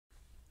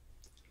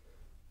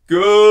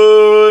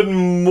Good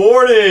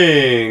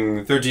morning,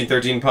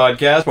 1313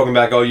 podcast. Welcome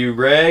back, all you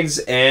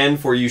Regs, and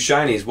for you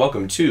Shinies,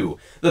 welcome to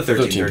the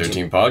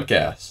 1313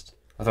 podcast.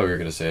 I thought we were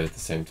going to say it at the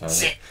same time.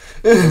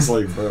 It's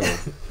like, bro.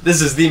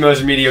 This is the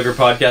most mediocre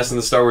podcast in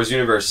the Star Wars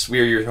universe.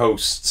 We are your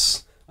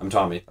hosts. I'm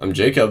Tommy. I'm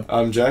Jacob.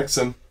 I'm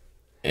Jackson.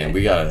 And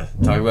we got to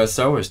talk about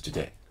Star Wars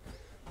today.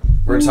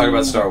 We're going to talk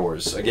about Star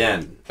Wars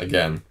again.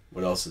 Again.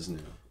 What else is new?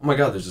 Oh my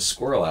god, there's a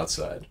squirrel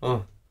outside.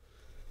 Oh.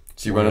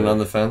 Is he running on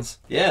the fence?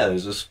 Yeah,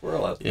 there's a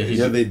squirrel out there.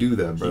 Yeah, they do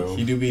that, bro.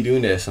 He do be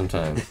doing that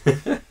sometimes.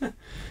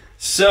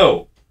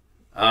 So,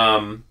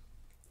 not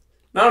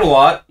a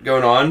lot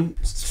going on.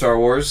 Star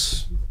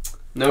Wars.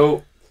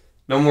 No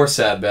more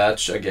Sad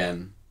Batch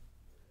again.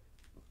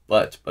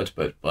 But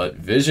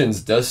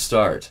Visions does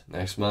start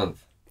next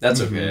month.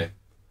 That's okay.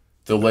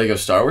 The Lego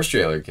Star Wars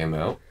trailer came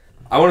out.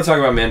 I want to talk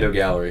about Mando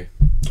Gallery.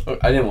 Oh,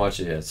 I didn't watch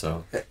it yet,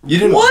 so. You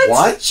didn't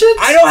watch it?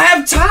 I don't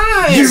have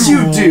time! Yes,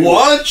 you do.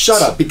 What?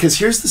 Shut up, because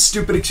here's the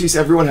stupid excuse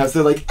everyone has.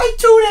 They're like, I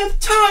don't have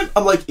time.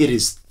 I'm like, it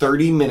is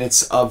 30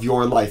 minutes of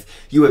your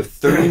life. You have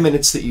 30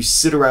 minutes that you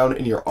sit around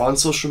and you're on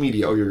social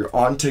media or you're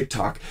on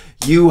TikTok.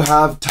 You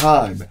have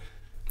time.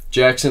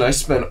 Jackson, I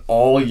spent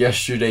all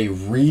yesterday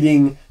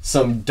reading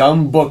some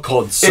dumb book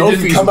called Sophie's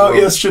It didn't come out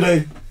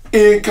yesterday. It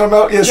didn't come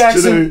out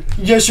yesterday.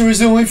 Jackson, yesterday's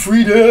the only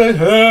free day I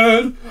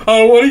had. I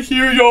don't want to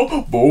hear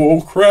y'all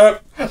bull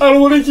crap. I don't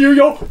want to hear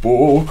y'all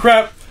bull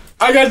crap.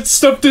 I got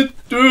stuff to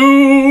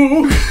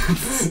do.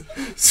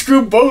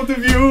 Screw both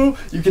of you.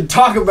 You can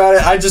talk about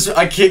it.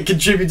 I can't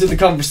contribute to the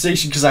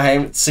conversation because I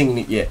haven't seen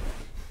it yet.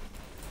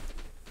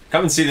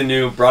 Come and see the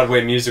new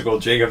Broadway musical,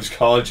 Jacob's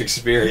College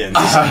Experience.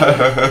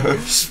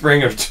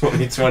 Spring of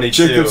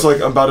 2022. Jacob's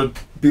like, I'm about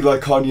to be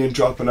like Kanye and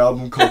drop an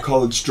album called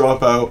College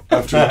Dropout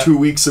after 2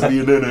 weeks of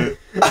being in it.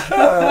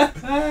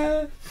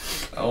 I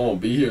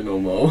won't be here no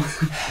more.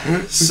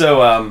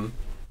 So,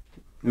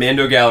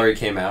 Mando Gallery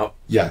came out.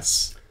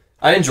 Yes.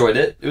 I enjoyed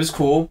it. It was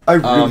cool. I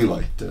really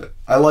liked it.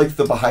 I liked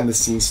the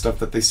behind-the-scenes stuff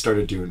that they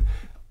started doing.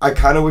 I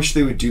kind of wish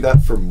they would do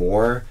that for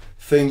more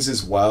things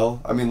as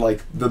well. I mean,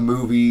 like, the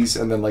movies,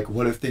 and then, like,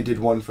 what if they did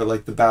one for,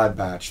 like, the Bad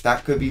Batch?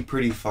 That could be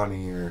pretty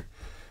funny, or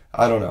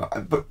I don't know.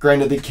 But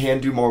granted, they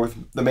can do more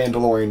with The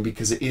Mandalorian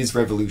because it is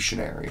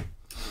revolutionary.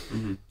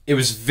 Mm-hmm. It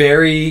was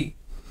very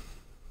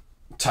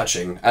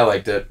touching. I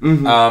liked it.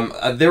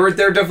 Mm-hmm. There were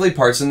definitely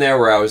parts in there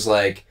where I was,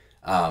 like,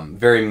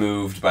 very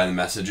moved by the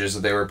messages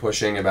that they were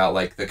pushing about,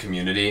 like, the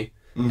community.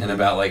 Mm-hmm. And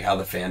about, like, how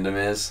the fandom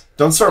is.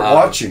 Don't start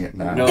watching it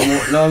now. No,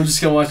 I'm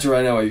just going to watch it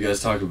right now while you guys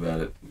talk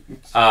about it.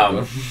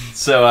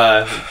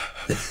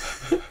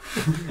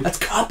 That's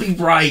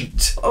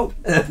copyright. Oh.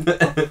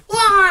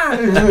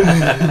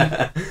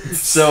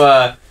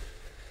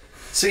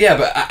 So yeah,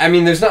 but I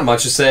mean, there's not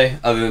much to say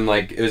other than,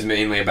 like, it was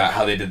mainly about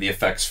how they did the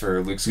effects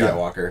for Luke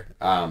Skywalker.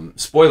 Yeah.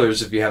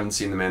 Spoilers if you haven't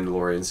seen The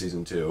Mandalorian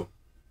Season 2.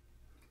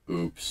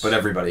 Oops. But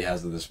everybody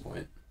has at this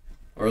point.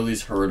 Or at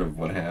least heard of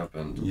what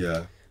happened.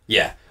 Yeah.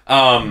 Yeah.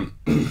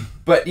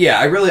 But yeah,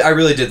 I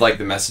really did like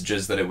the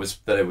messages that it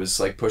was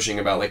like pushing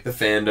about, like, the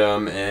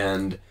fandom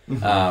and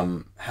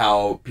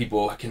how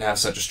people can have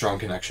such a strong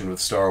connection with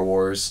Star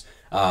Wars.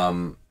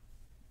 I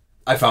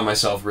found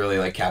myself really,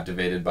 like,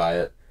 captivated by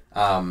it.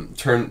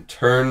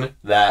 Turn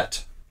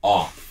that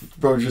off.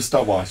 Bro, just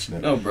stop watching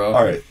it. No, bro.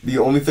 Alright, the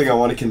only thing I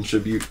want to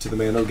contribute to the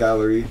Mando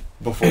Gallery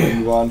before we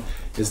move on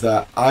is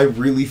that I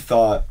really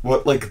thought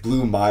what, like,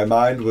 blew my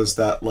mind was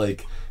that,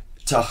 like,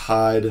 to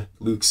hide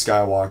Luke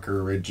Skywalker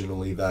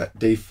originally, that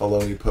Dave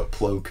Filoni put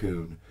Plo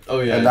Koon. Oh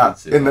yeah,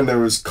 and then there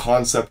was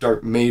concept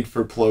art made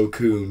for Plo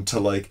Koon to,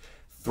 like,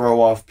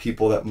 throw off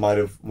people that might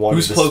have wanted.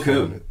 Who's to Plo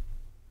Koon?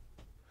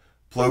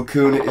 Plo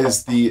Koon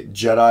is the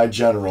Jedi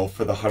general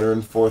for the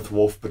 104th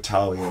Wolf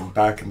Battalion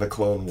back in the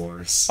Clone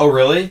Wars. Oh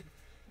really?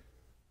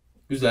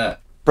 Who's that?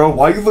 Bro,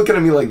 why are you looking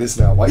at me like this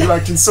now? Why are you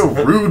acting so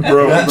rude,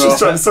 bro? I'm just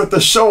trying to start the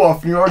show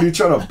off and you're already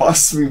trying to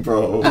bust me,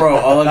 bro. Bro,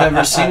 all I've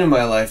ever seen in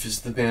my life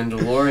is The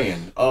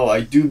Mandalorian. Oh, I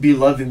do be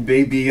loving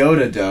Baby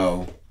Yoda,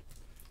 though.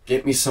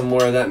 Get me some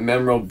more of that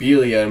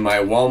memorabilia in my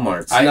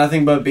Walmart. It's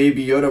nothing but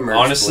Baby Yoda merch.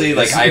 Honestly,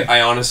 please. like,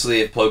 I honestly,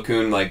 if Plo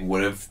Koon, like,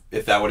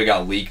 if that would have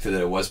got leaked that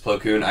it was Plo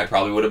Koon, I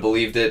probably would have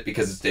believed it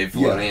because it's Dave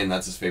Filoni and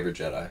that's his favorite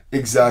Jedi.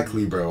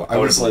 Exactly, bro. I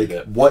was like,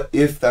 what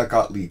if that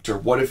got leaked? Or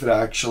what if it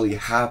actually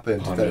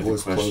happened that it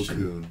was Plo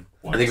Koon?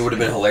 I think it would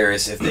have been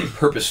hilarious if they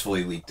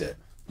purposefully leaked it.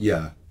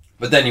 Yeah.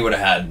 But then you would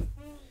have had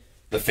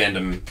the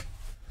fandom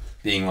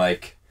being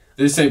like,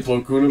 this ain't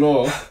Plo Koon at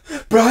all.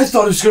 Bro, I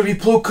thought it was going to be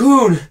Plo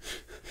Koon.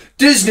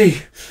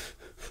 Disney,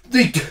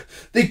 they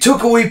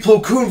took away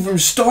Plo Koon from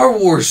Star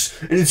Wars,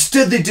 and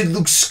instead they did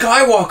Luke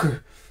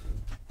Skywalker.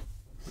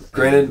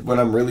 Granted, when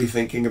I'm really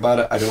thinking about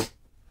it, I don't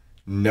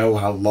know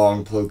how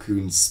long Plo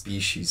Koon's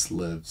species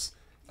lives.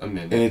 A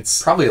minute. And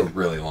it's probably a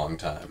really long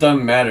time.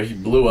 Doesn't matter, he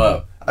blew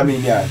up. I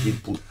mean, yeah,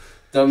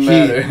 Doesn't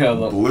matter how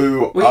long.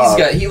 Blew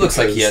Well, up he looks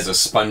like he because- has a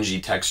spongy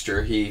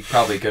texture. He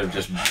probably could have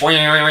just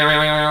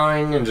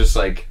boing and just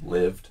like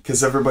lived.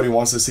 Because everybody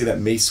wants to see that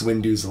Mace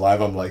Windu's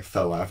alive. I'm like,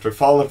 fell after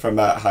falling from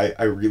that height,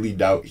 I really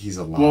doubt he's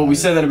alive. Well, we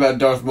said that about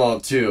Darth Maul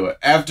too.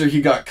 After he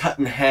got cut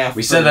in half.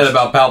 We said that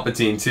about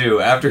Palpatine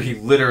too. After he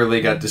literally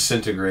got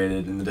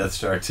disintegrated in the Death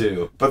Star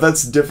too. But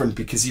that's different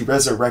because he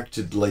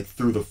resurrected like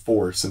through the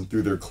Force and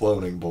through their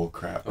cloning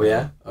bullcrap. Oh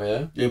yeah, oh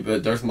yeah. Yeah,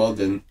 but Darth Maul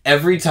didn't.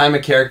 Every time a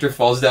character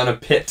falls down a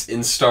pit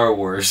in Star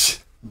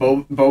Wars,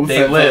 Boba They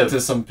Fett fell live.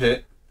 into some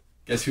pit.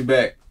 Guess who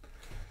back?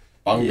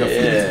 Bonga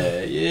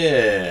Fett.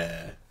 yeah.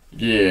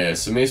 Yeah,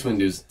 so Mace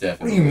Windu's What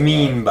definitely. do you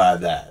mean by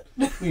that?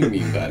 What do you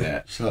mean by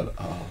that? Shut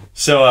up.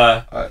 So,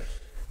 Alright.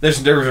 there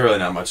was really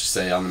not much to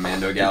say on the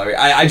Mando gallery.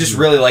 I just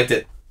really liked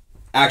it.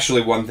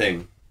 Actually, one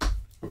thing.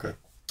 Okay.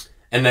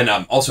 And then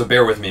also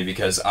bear with me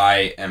because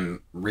I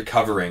am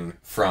recovering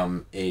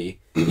from a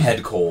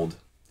head cold.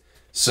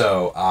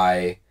 So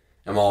I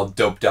am all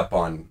doped up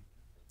on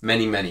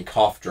many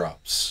cough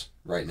drops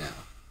right now.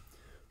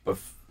 But,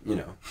 you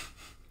know.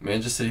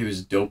 Man just said he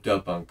was doped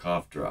up on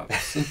cough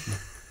drops.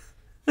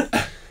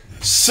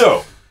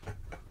 So.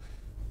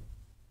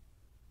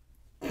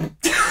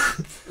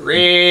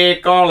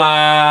 Ricola.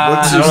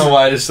 I don't know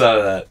why I just thought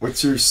of that.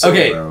 What's your solo?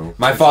 Okay,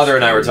 my father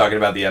and I were talking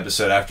about the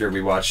episode after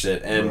we watched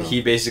it, and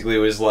he basically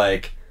was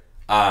like,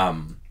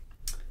 I'm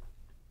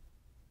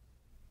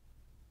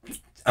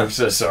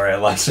so sorry, I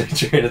lost my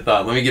train of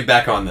thought. Let me get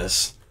back on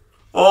this.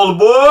 All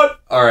aboard!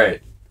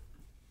 Alright.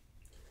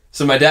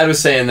 So my dad was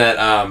saying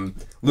that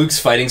Luke's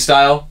fighting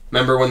style,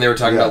 remember when they were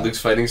talking about Luke's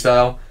fighting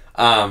style?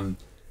 And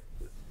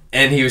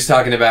he was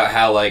talking about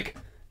how, like,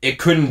 it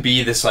couldn't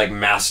be this, like,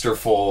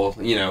 masterful,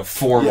 you know,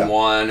 Form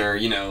 1 or,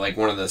 you know, like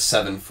one of the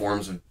 7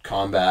 forms of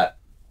combat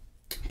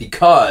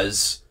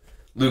because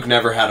Luke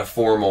never had a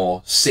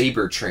formal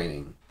saber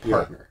training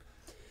partner.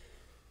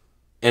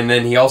 And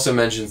then he also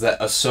mentions that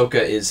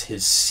Ahsoka is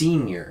his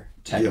senior,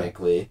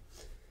 technically.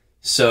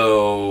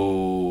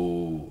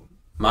 So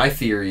my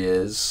theory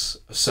is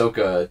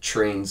Ahsoka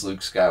trains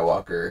Luke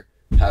Skywalker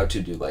how to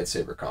do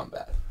lightsaber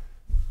combat.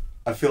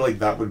 I feel like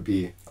that would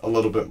be a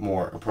little bit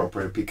more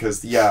appropriate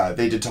because,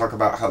 they did talk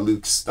about how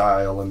Luke's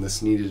style and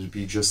this needed to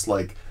be just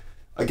like,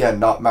 again,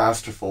 not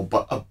masterful,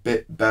 but a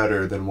bit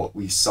better than what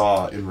we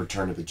saw in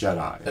Return of the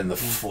Jedi. And the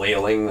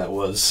flailing that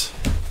was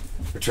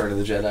Return of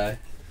the Jedi.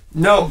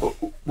 No,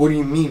 what do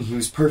you mean? He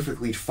was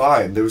perfectly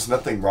fine. There was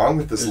nothing wrong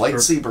with this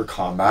lightsaber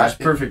combat. That's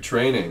perfect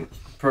training.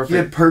 Perfect. He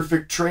had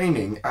perfect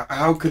training.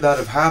 How could that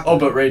have happened? Oh,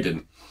 but Rey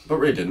didn't.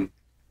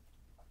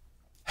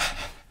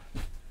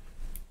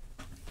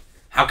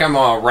 How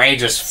come Rey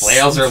just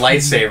flails her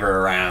lightsaber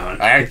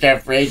around? I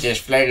can't Rey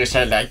just flails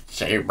her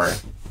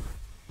lightsaber.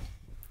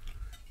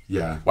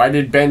 Yeah. Why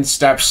did Ben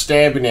stop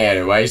stabbing at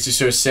her? Why is he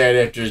so sad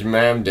after his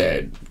mom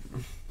died?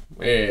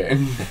 Yeah.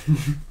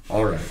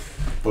 Alright.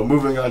 But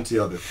moving on to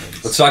the other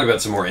things. Let's talk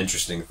about some more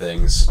interesting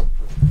things.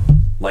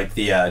 Like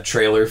the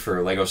trailer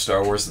for Lego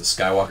Star Wars, The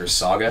Skywalker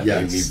Saga.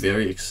 Yes. Made me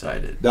very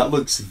excited. That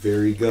looks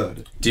very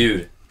good.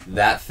 Dude,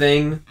 that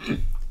thing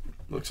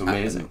Looks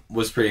amazing.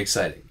 was pretty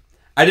exciting.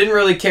 I didn't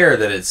really care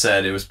that it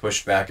said it was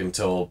pushed back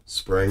until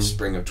Spring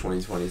of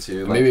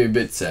 2022. Like, Maybe a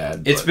bit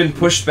sad. it's but- been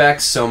pushed back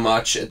so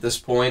much at this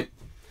point,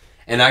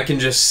 and I can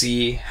just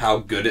see how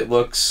good it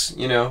looks,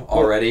 you know,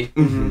 already.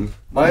 Mm-hmm.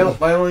 My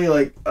only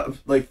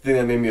thing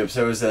that made me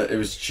upset was that it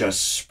was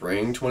just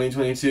spring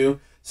 2022.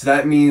 So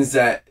that means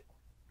that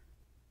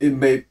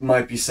it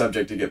might be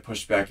subject to get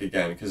pushed back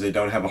again because they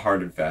don't have a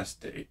hard and fast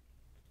date.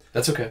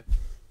 That's okay.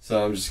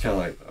 So I'm just kind of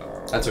like,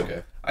 oh, That's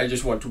okay. I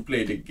just want to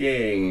play the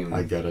game.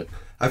 I get it.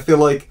 I feel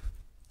like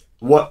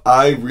what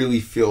I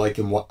really feel like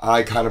and what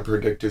I kind of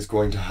predict is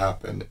going to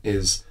happen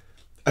is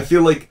I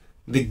feel like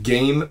the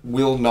game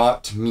will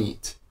not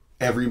meet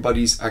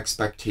everybody's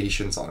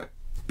expectations on it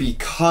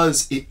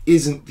because it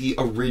isn't the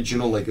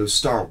original Lego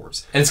Star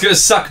Wars. And it's gonna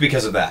suck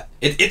because of that.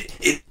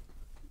 It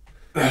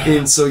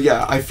And so,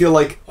 I feel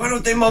like Why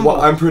don't they mumble?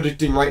 what I'm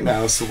predicting right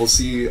now, so we'll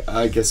see,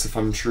 I guess, if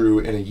I'm true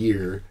in a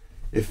year,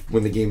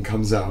 when the game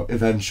comes out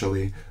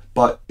eventually,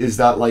 but is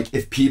that, like,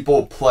 if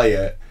people play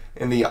it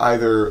and they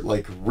either,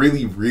 like,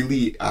 really,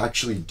 really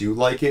actually do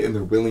like it and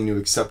they're willing to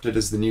accept it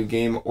as the new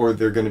game, or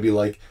they're going to be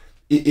like,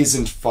 it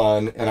isn't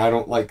fun and I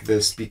don't like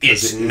this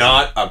because It's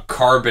not a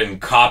carbon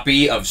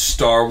copy of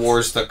Star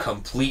Wars The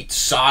Complete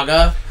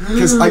Saga.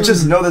 Because I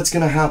just know that's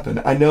going to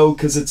happen. I know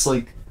because it's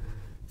like,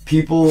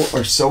 people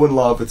are so in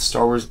love with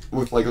Star Wars,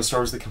 with Lego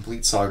Star Wars The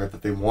Complete Saga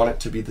that they want it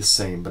to be the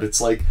same. But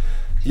it's like,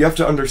 you have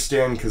to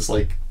understand because,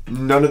 like,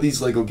 none of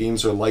these Lego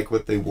games are like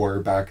what they were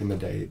back in the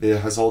day.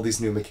 It has all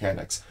these new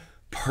mechanics.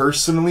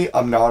 Personally,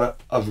 I'm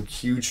not a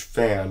huge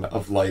fan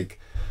of, like,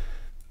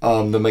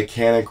 the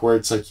mechanic where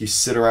it's like you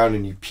sit around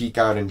and you peek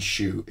out and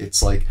shoot.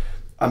 It's like,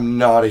 I'm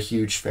not a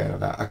huge fan of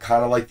that. I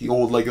kind of like the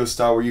old Lego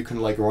style where you can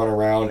like run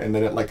around and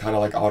then it like kind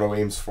of like auto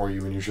aims for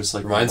you and you're just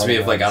like reminds me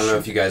of like I don't know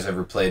if you guys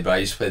ever played, but I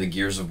used to play the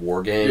Gears of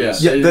War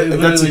games. Yeah,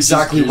 that's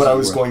exactly what I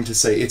was going to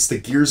say. It's the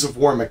Gears of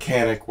War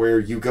mechanic where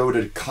you go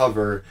to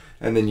cover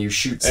and then you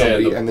shoot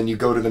somebody and then you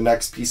go to the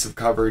next piece of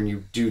cover and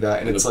you do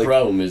that and it's the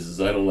problem is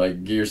I don't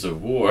like Gears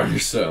of War,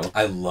 so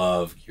I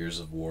love Gears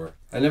of War.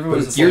 I never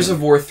was. Gears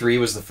of War 3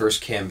 was the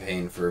first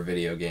campaign for a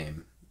video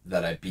game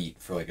that I beat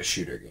for like a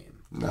shooter game.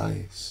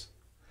 Nice.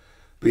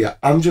 But yeah,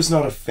 I'm just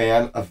not a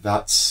fan of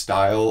that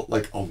style,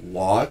 like, a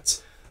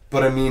lot.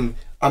 But I mean,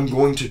 I'm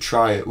going to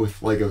try it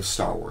with Lego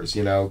Star Wars,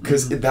 you know?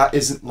 Because that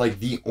isn't, like,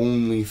 the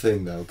only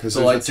thing, though. Because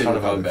the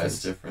lightsaber combat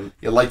is different.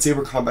 Yeah,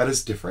 lightsaber combat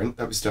is different.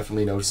 That was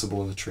definitely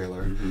noticeable in the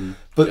trailer.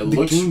 But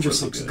the game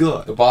just looks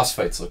good. The boss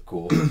fights look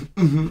cool.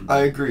 I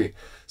agree.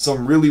 So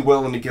I'm really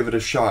willing to give it a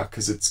shot,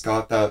 because it's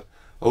got that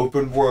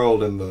open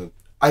world and the...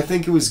 I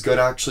think it was good,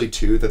 actually,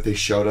 too, that they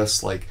showed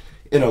us, like...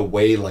 in a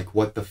way, like,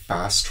 what the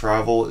fast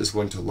travel is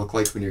going to look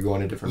like when you're going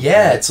to different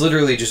planets. It's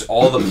literally just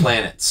all the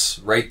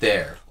planets right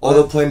there. All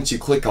the planets, you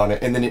click on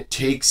it, and then it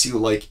takes you,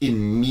 like,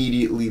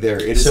 immediately there.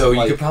 It is so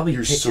like, you could probably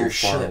you're pick so your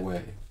far ship.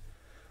 away.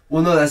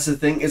 Well, no, that's the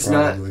thing. It's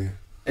Probably.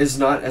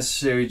 not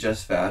necessarily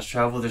just fast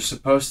travel. There's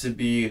supposed to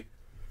be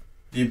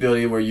the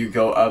ability where you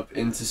go up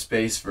into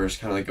space first,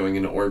 kind of like going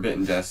into orbit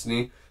in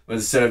Destiny. But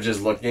instead of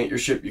just looking at your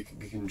ship, you can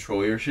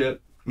control your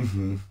ship.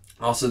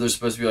 Also, there's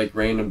supposed to be, like,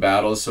 random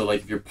battles, so,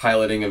 like, if you're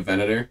piloting a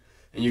Venator,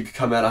 and you could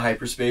come out of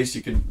hyperspace,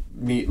 you could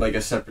meet, like,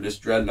 a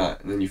Separatist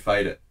dreadnought, and then you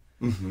fight it.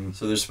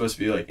 So there's supposed to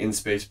be, like,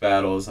 in-space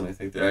battles, and I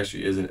think there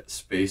actually is a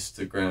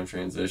space-to-ground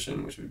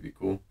transition, which would be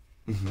cool.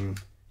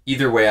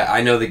 Either way,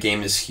 I know the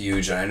game is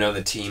huge, and I know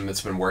the team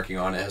that's been working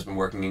on it has been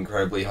working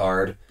incredibly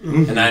hard,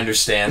 and I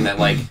understand that,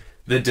 like,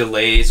 the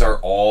delays are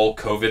all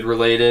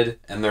COVID-related,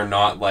 and they're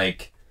not,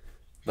 like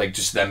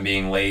just them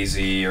being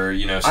lazy or,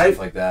 you know, stuff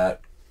like that.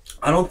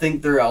 I don't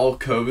think they're all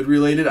COVID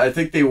related. I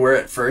think they were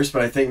at first,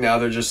 but I think now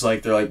they're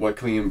like, what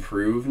can we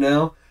improve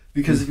now?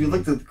 Because if you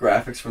looked at the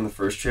graphics from the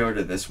first trailer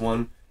to this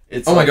one,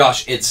 it's my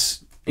gosh,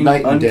 it's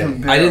night and day.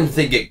 I didn't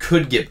think it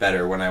could get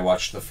better when I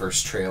watched the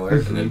first trailer,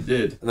 and it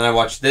did. And then I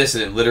watched this,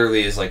 and it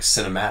literally is like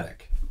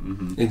cinematic.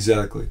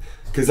 Exactly.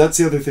 Because that's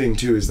the other thing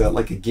too, is that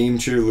like a game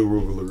trailer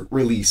will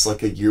release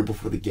like a year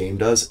before the game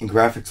does, and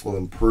graphics will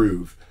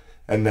improve,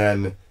 and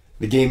then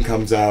the game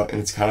comes out and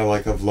it's kind of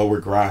like of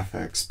lower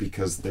graphics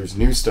because there's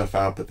new stuff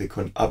out but they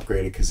couldn't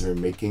upgrade it because they're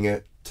making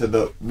it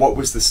to what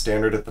was the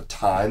standard at the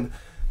time.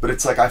 But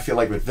it's like, I feel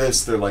like with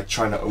this, they're like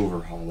trying to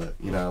overhaul it,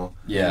 you know?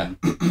 Yeah.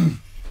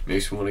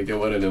 Makes me want to get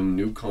one of them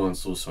new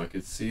consoles so I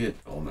could see it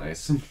all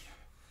nice.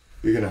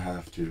 You're gonna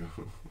have to.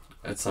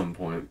 At some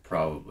point,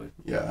 probably.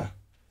 Yeah.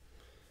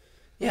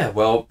 Yeah,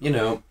 well, you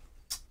know,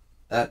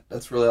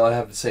 that's really all I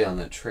have to say on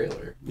that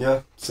trailer.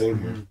 Yeah,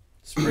 same here.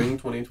 Spring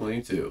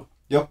 2022.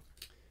 Yep.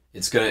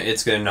 It's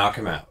gonna knock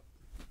him out.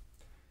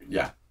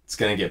 Yeah. It's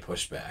gonna get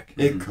pushed back.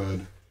 It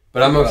could.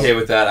 But I'm okay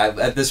with that.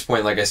 At this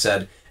point, like I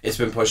said, it's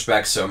been pushed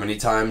back so many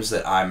times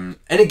that and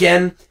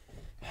again,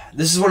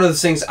 this is one of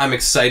those things I'm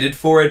excited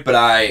for it, but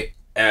I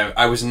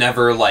was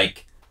never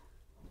like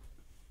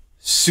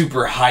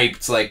super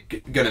hyped,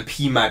 like gonna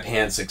pee my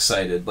pants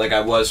excited, like I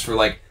was for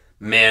like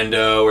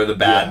Mando or the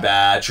Bad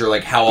Batch or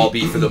like how I'll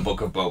be for the Book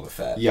of Boba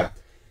Fett. Yeah.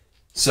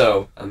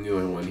 So I'm the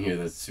only one here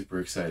that's super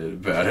excited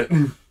about it.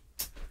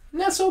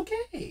 That's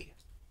okay.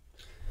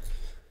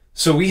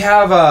 So we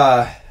have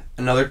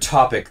another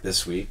topic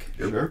this week.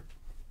 Sure.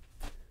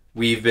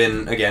 We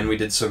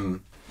did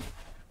some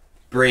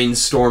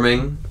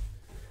brainstorming,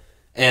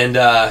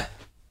 and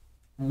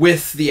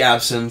with the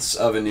absence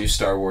of a new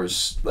Star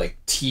Wars like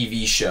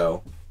TV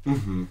show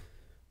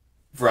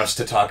for us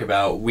to talk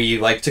about, we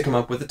like to come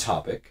up with a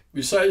topic.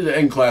 We decided to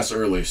end class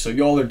early, so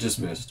y'all are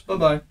dismissed.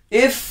 Bye-bye.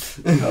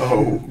 If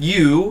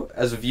you,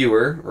 as a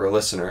viewer or a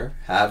listener,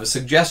 have a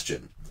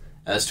suggestion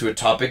as to a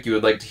topic you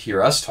would like to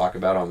hear us talk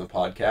about on the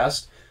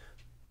podcast,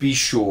 be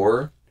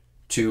sure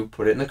to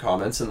put it in the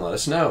comments and let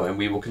us know, and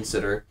we will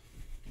consider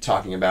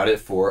talking about it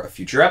for a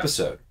future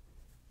episode.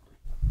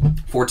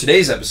 For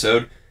today's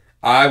episode,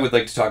 I would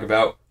like to talk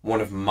about one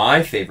of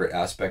my favorite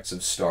aspects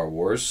of Star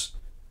Wars,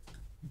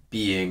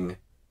 being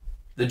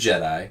the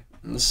Jedi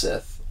and the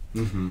Sith.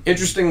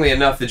 Interestingly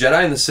enough, the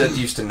Jedi and the Sith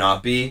I used to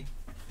not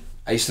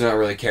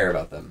really care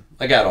about them,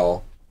 like at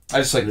all. I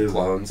just like the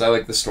clones. I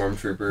like the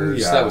stormtroopers.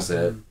 Yeah. That was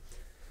it.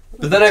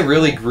 But then I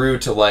really grew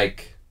to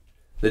like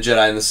the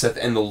Jedi and the Sith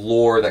and the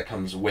lore that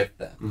comes with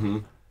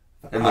them.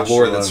 And the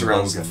lore that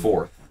surrounds the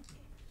Fourth.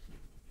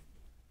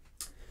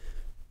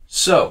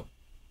 So,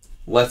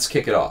 let's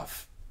kick it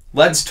off.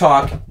 Let's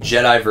talk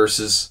Jedi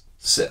versus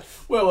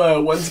Sith.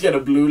 Well, one's got a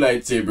blue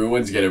lightsaber,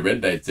 one's got a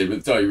red lightsaber.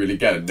 That's all you really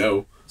gotta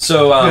know.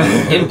 So,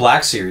 in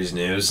Black Series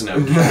news, no.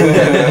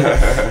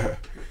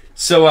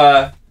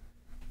 So,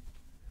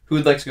 who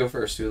would like to go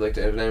first? Would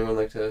anyone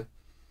like to?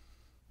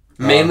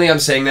 Mainly, I'm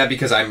saying that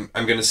because I'm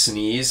gonna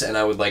sneeze, and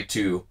I would like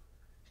to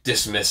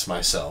dismiss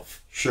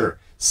myself. Sure.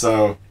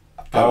 So,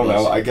 I don't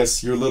know. I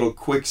guess your little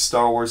quick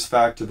Star Wars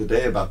fact of the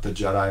day about the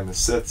Jedi and the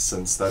Sith,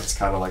 since that's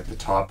kind of like the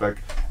topic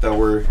that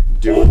we're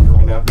doing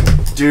right now.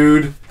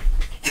 Dude,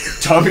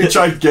 Tommy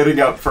tried getting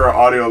up for our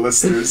audio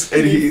listeners,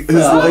 and his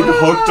leg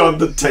hooked on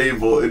the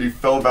table, and he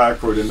fell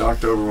backward and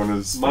knocked over one of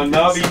his My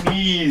knobby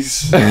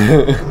knees.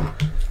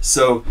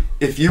 So,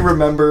 if you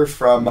remember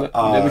from...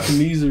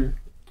 Nebuchadnezzar.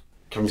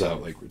 Comes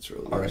out like it's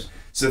really Alright.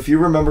 So if you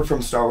remember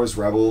from Star Wars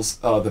Rebels,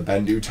 the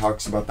Bendu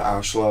talks about the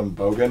Ashla and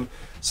Bogan.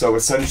 So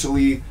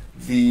essentially,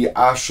 the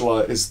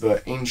Ashla is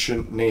the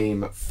ancient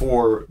name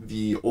for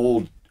the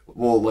old,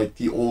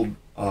 the old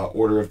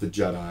Order of the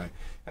Jedi.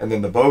 And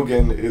then the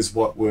Bogan is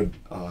what would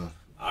I'll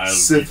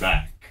be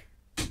back.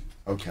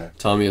 Okay.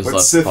 Tommy has what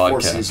left Sith the podcast.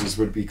 Force users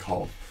would be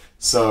called.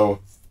 So,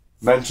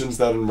 mentions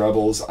that in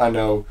Rebels. I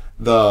know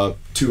the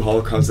 2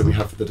 holocrons that we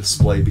have for the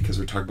display because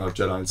we're talking about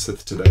Jedi and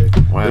Sith today.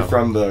 Wow.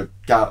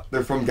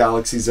 They're from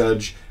Galaxy's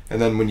Edge, and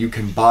then when you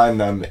combine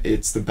them,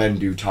 it's the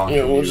Bendu talking.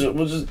 Yeah, we'll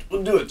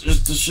do it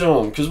just to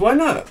show them. Because why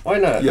not? Why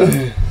not?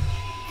 Yeah.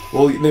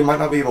 Well, they might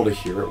not be able to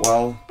hear it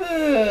well.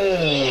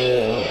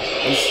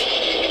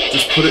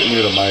 Just put it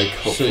near the mic.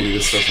 Hopefully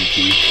this doesn't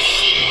peak.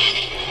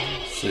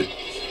 So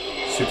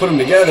you put them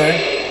together.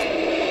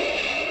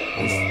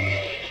 Hold on.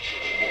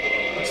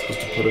 I'm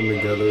supposed to put them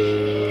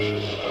together.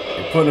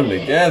 You put them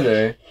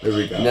together. There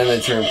we go. And then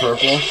they turn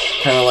purple.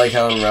 Kind of like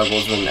how in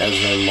Rebels when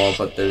Ezra and Maul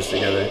put theirs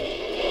together.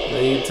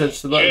 Then you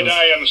touch the buttons.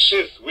 Jedi and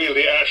Sith wield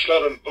the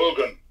Ashlar and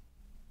Bogan,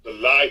 the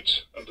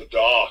light and the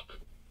dark.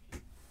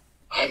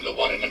 I'm the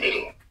one in the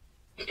middle,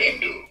 the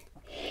Bendu.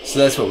 So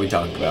that's what we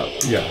talked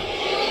about. Yeah.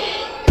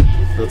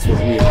 That's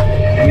what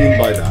I mean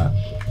by that.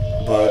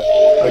 But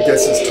I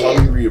guess as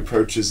Tommy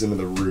reapproaches into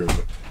the room,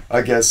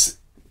 I guess,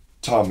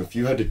 Tom, if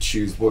you had to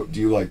choose, what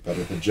do you like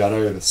better, the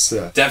Jedi or the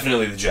Sith?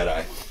 Definitely the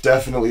Jedi.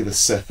 Definitely the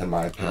Sith, in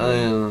my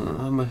opinion.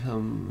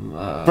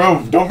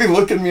 Bro, don't be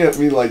looking at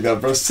me like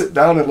that, bro. Sit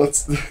down and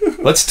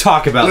let's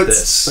talk about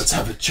this. Let's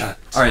have a chat.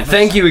 All right,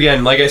 thank you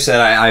again. Like I said,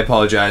 I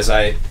apologize.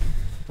 I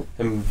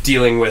am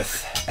dealing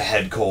with a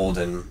head cold,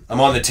 and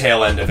I'm on the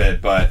tail end of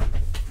it, but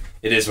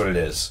it is what it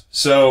is.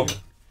 So,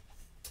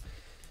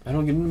 I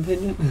don't get an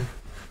opinion.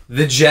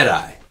 the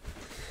Jedi.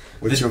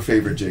 What's your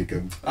favorite,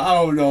 Jacob? I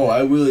don't know.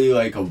 I really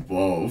like them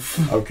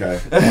both.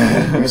 Okay.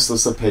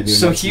 Useless opinion.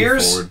 So let's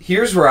move forward.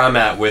 here's where I'm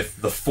at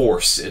with the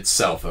Force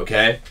itself,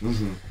 okay?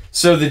 Mm-hmm.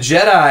 So the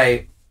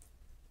Jedi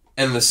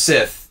and the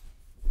Sith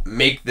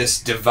make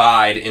this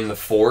divide in the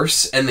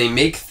Force, and they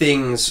make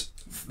things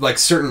like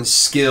certain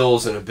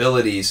skills and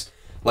abilities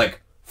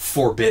like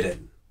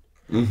forbidden,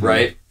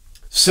 right?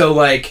 So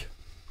like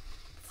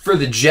for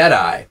the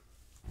Jedi,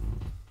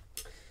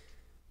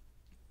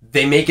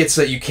 they make it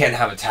so that you can't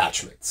have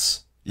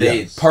attachments.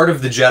 Yes. Part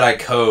of the Jedi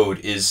code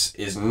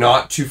is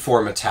not to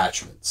form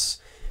attachments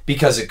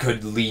because it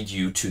could lead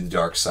you to the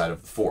dark side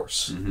of the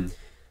Force.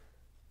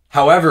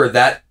 However,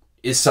 that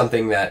is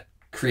something that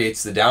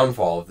creates the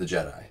downfall of the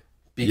Jedi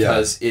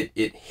because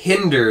it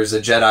hinders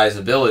a Jedi's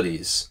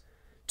abilities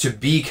to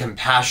be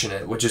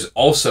compassionate, which is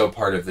also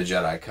part of the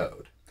Jedi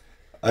code.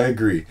 I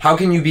agree. How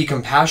can you be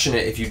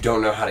compassionate if you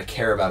don't know how to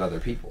care about other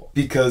people?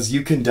 Because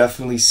you can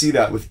definitely see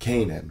that with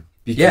Kanan.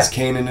 Because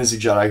Kanan is a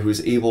Jedi who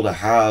is able to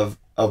have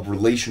a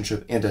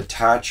relationship and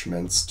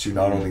attachments to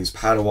not only his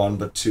Padawan,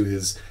 but to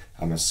his,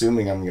 I'm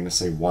assuming I'm going to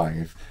say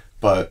wife.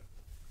 But,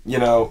 you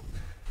know,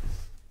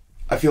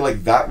 I feel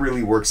like that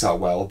really works out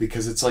well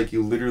because it's like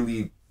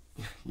you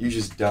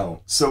just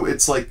don't. So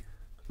it's like,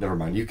 never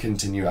mind, you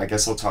continue. I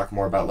guess I'll talk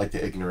more about like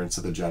the ignorance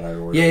of the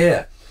Jedi Order.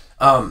 Yeah.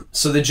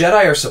 So the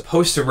Jedi are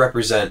supposed to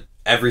represent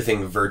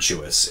everything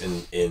virtuous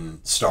in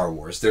Star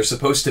Wars. They're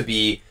supposed to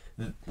be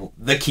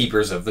the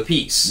keepers of the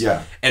peace.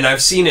 Yeah. And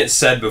I've seen it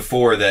said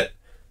before that,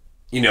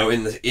 you know,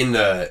 in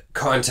the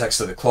context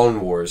of the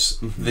Clone Wars,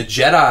 the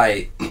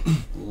Jedi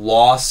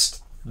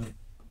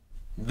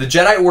the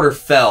Jedi Order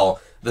fell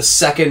the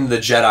second the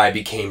Jedi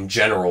became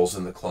generals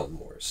in the Clone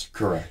Wars.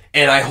 Correct.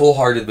 And I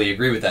wholeheartedly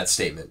agree with that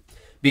statement.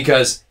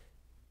 Because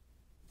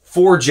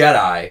for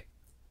Jedi,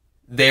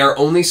 they are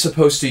only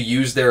supposed to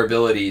use their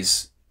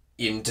abilities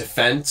in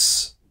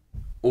defense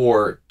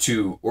or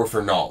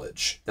for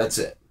knowledge. That's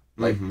it.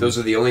 Like, those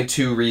are the only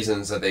 2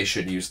 reasons that they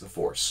should use the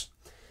Force.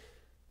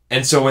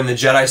 And so when the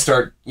Jedi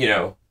start, you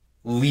know,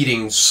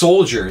 leading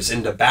soldiers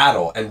into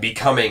battle and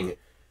becoming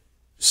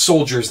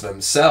soldiers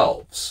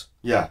themselves,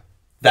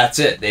 that's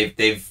it.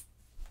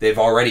 They've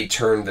already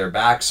turned their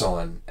backs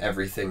on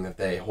everything that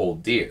they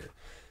hold dear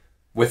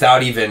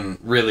without even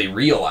really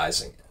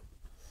realizing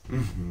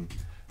it.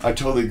 I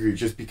totally agree,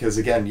 just because,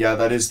 again,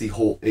 that is the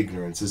whole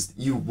ignorance, is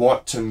you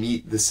want to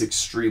meet this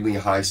extremely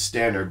high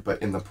standard, but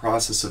in the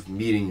process of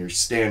meeting your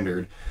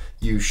standard,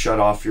 you shut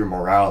off your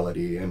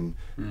morality and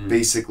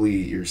basically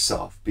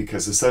yourself.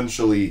 Because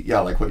essentially,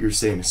 like what you're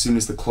saying, as soon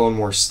as the Clone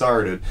Wars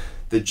started,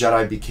 the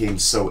Jedi became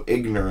so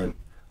ignorant,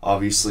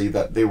 obviously,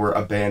 that they were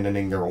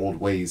abandoning their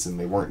old ways and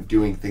they weren't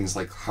doing things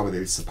like how they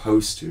were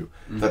supposed to,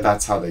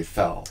 that's how they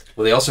fell.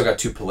 Well, they also got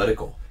too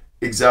political.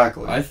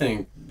 Exactly. I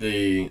think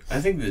the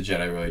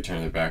Jedi really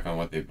turned their back on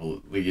what they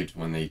believed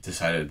when they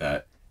decided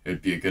that it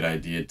would be a good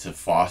idea to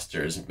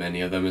foster as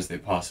many of them as they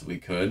possibly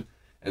could,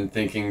 and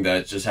thinking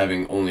that just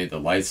having only the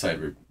light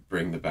side would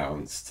bring the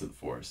balance to the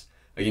Force.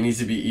 Like, it needs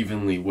to be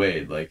evenly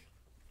weighed. Like,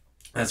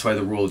 that's why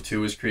the rule of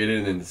 2 was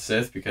created in the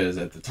Sith, because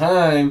at the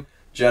time,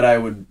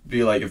 Jedi would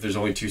be like, if there's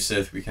only 2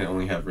 Sith, we can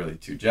only have really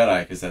 2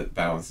 Jedi, because that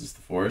balances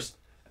the Force.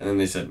 And then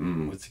they said,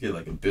 let's get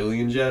like 1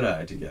 billion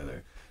Jedi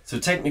together. So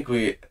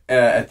technically,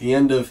 at the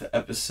end of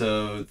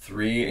episode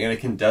 3,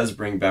 Anakin does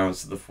bring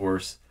balance to the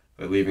Force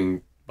by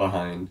leaving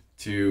behind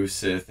 2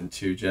 Sith and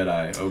 2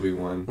 Jedi,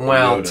 Obi-Wan,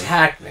 Well, Yoda.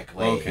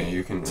 technically. Okay,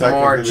 you can... Technically,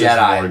 More there's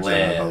Jedi more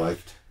lived.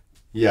 left.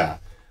 Yeah.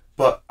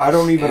 But I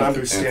don't even And-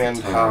 understand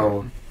and the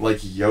how, like,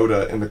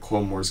 Yoda in the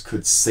Clone Wars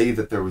could say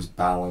that there was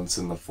balance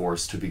in the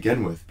Force to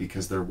begin with,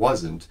 because there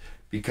wasn't.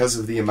 Because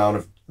of the amount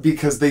of...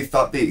 Because they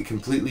thought they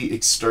completely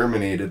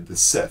exterminated the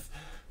Sith.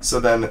 So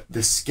then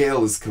the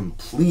scale is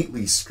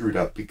completely screwed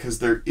up, because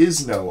there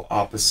is no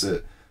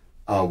opposite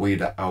way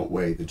to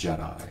outweigh the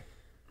Jedi.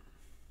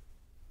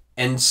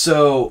 And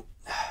so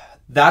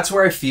that's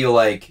where I feel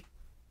like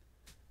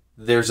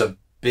there's a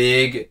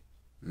big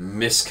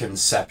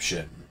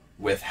misconception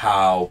with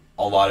how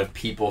a lot of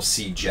people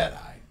see Jedi.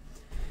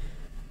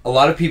 A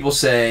lot of people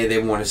say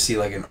they want to see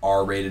like an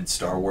R-rated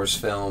Star Wars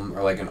film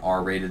or like an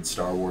R-rated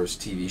Star Wars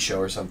TV show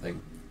or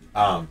something.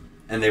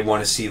 And they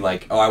want to see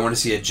like, oh, I want to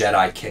see a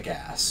Jedi kick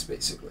ass,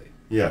 basically.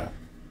 Yeah.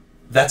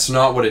 That's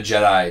not what a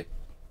Jedi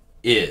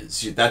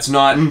is. That's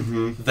not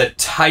the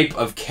type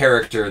of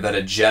character that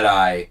a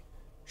Jedi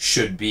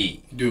should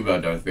be. You do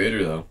about Darth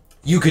Vader, though.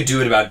 You could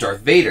do it about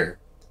Darth Vader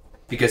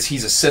because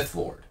he's a Sith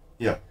Lord.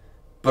 Yeah.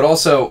 But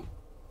also,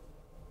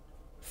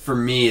 for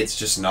me, it's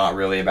just not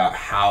really about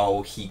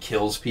how he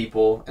kills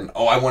people. And,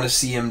 oh, I want to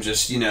see him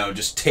just,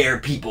 just tear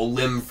people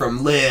limb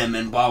from limb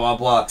and blah, blah,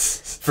 blah.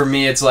 For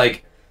me, it's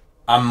like,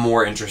 I'm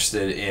more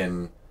interested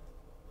in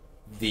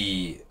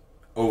the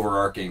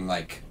overarching,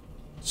 like,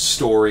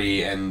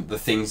 story and the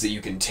things that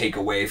you can take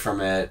away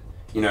from it,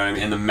 you know what I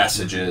mean, and the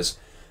messages.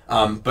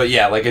 But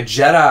yeah, like, a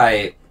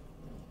Jedi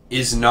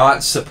is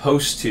not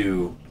supposed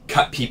to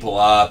cut people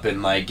up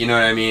and, like, you know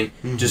what I mean,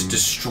 just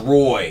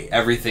destroy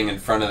everything in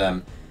front of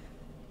them.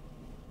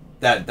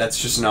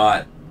 That's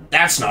not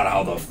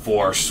how the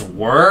Force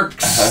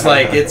works.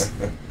 Like,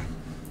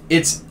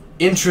 it's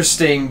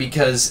interesting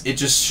because it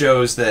just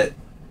shows that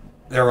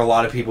there are a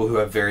lot of people who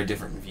have very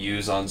different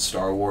views on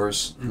Star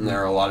Wars, and there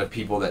are a lot of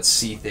people that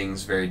see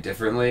things very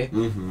differently.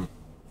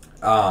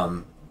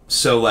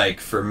 So, like,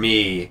 for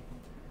me,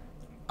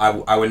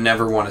 I would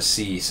never want to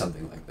see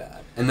something like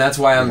that. And that's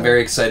why I'm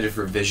very excited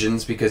for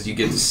Visions, because you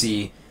get to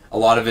see a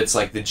lot of it's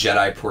like the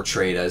Jedi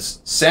portrayed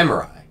as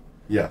samurai.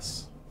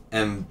 Yes.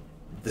 And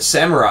the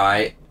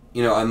samurai,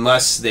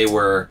 unless they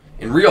were,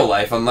 in real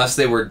life, unless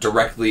they were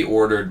directly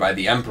ordered by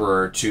the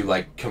Emperor to,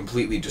 like,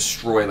 completely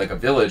destroy, like, a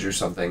village or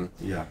something,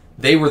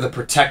 they were the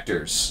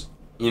protectors.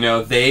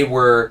 They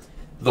were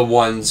the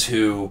ones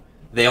who,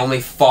 they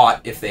only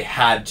fought if they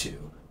had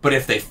to. But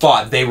if they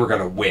fought, they were going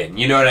to win.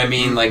 You know what I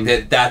mean? Like,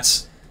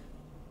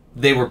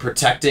 they were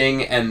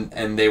protecting,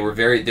 and they were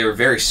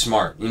very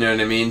smart. You know what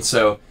I mean?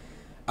 So,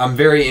 I'm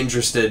very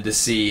interested to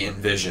see in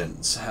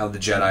Visions how the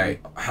Jedi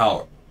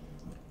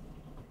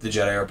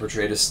are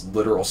portrayed as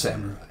literal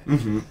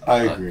samurai.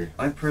 I agree.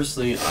 I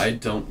personally, I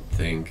don't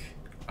think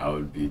I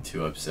would be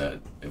too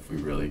upset if we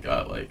really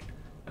got, like,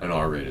 an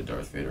R-rated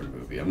Darth Vader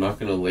movie. I'm not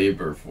going to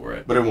labor for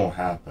it. But it won't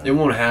happen. It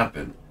won't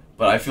happen.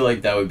 But I feel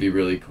like that would be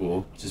really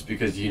cool, just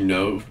because you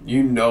know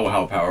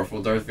how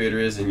powerful Darth Vader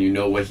is, and you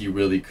know what he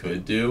really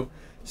could do.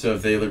 So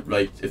if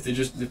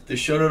they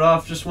showed it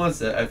off just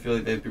once, I feel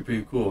like that'd be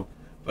pretty cool.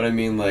 But I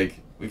mean,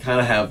 like, we kind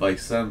of have, like,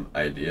 some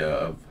idea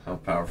of how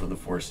powerful the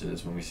Force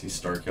is when we see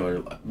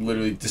Starkiller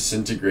literally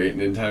disintegrate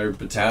an entire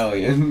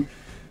battalion.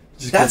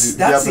 That's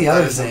the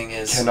other thing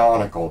is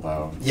canonical,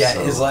 though. Yeah,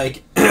 so. is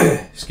like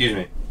excuse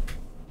me.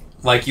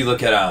 Like, you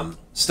look at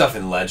stuff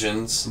in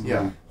Legends.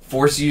 Yeah.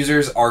 Force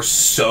users are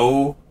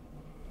so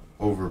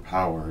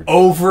overpowered.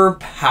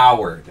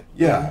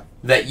 Yeah.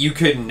 That you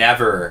could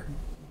never.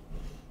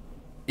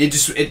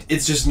 It's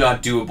just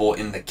not doable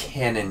in the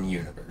canon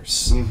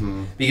universe.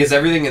 Because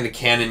everything in the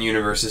canon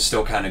universe is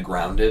still kind of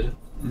grounded.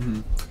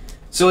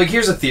 So, like,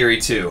 here's a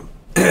theory too.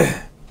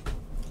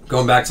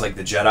 Going back to, like,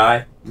 the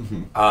Jedi.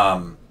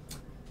 An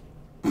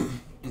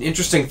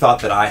interesting thought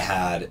that I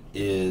had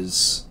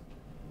is,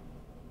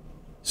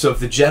 so if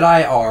the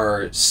Jedi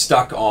are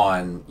stuck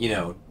on,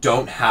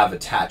 don't have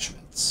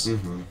attachments,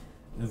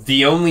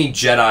 the only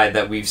Jedi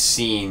that we've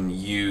seen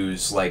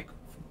use, like,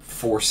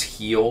 Force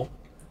heal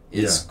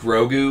is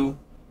Grogu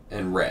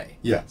and Rey.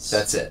 Yes.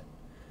 That's it.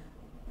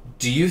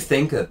 Do you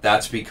think that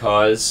that's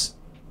because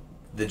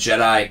the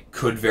Jedi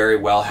could very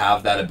well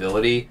have that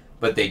ability,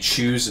 but they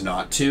choose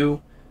not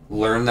to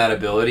learn that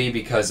ability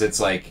because it's,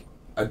 like,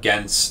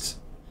 against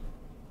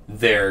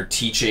their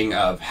teaching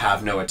of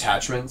have no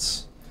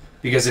attachments?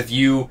 Because if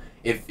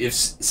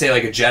say,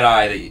 like,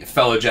 a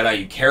fellow Jedi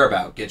you care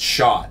about gets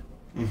shot,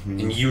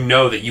 and you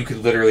know that you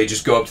could literally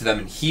just go up to them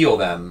and heal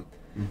them,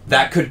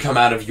 that could come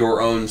out of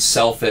your own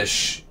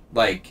selfish,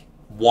 like,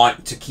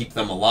 want to keep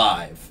them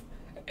alive.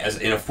 as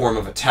in a form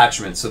of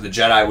attachment. So the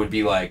Jedi would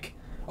be like,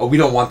 oh, we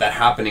don't want that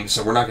happening,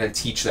 so we're not going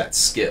to teach that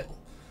skill.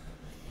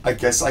 I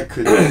guess I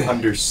could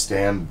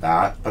understand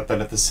that, but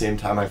then at the same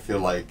time, I feel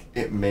like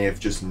it may have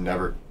just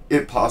never...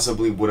 It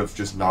possibly would have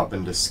just not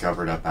been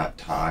discovered at that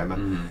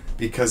time.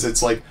 Because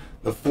it's like,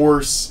 the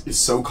Force is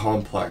so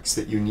complex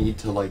that you need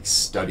to, like,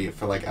 study it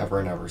for, like, ever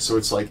and ever. So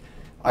it's like,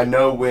 I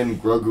know when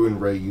Grogu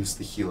and Rey used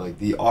the healing,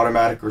 the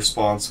automatic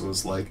response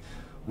was like,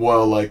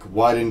 well, like,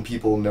 why didn't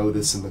people know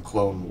this in the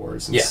Clone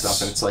Wars and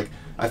stuff? And it's like,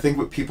 I think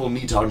what people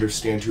need to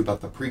understand too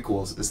about the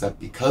prequels is that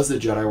because the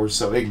Jedi were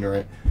so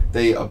ignorant,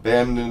 they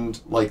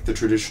abandoned, like, the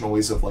traditional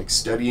ways of, like,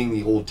 studying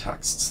the old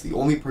texts. The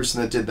only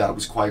person that did that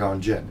was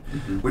Qui-Gon Jinn,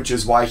 which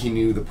is why he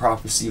knew the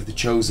prophecy of the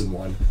Chosen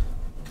One,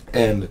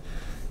 and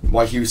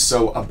why he was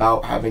so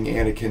about having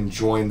Anakin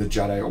join the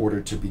Jedi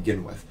Order to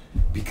begin with.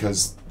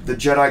 Because the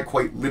Jedi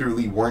quite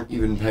literally weren't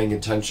even paying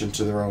attention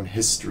to their own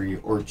history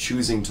or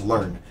choosing to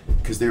learn,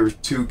 because they were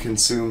too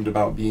consumed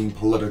about being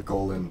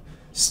political and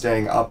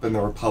staying up in the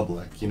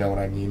Republic, you know what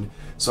I mean?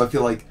 So I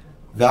feel like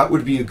that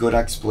would be a good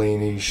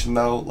explanation,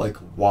 though, like,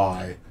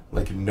 why,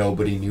 like,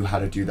 nobody knew how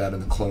to do that in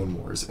the Clone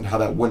Wars, and how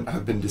that wouldn't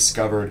have been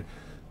discovered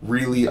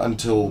really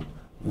until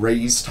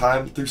Rey's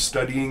time through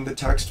studying the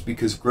text,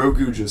 because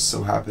Grogu just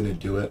so happened to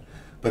do it.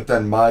 But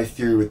then my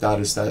theory with that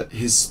is that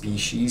his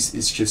species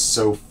is just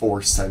so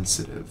Force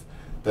sensitive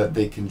that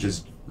they can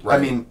just, I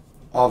mean,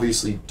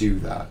 obviously do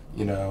that,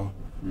 you know?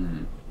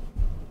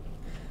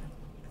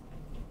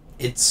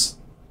 It's...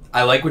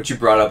 I like what you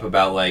brought up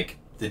about, like,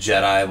 the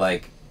Jedi,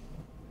 like,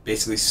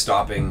 basically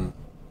stopping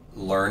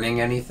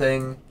learning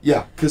anything.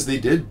 Yeah, because they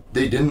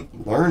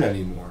didn't learn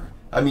anymore.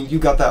 I mean, you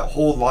got that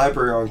whole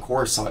library on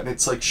Coruscant, and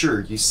it's like, sure,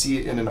 you see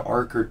it in an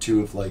arc or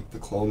two of, like, the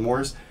Clone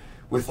Wars,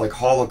 with, like,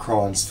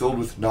 holocrons filled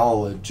with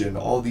knowledge and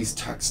all these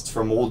texts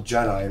from old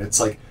Jedi, and it's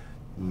like,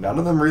 none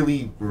of them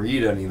really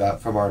read any of that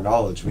from our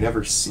knowledge. We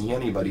never see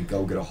anybody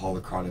go get a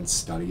holocron and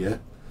study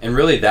it. And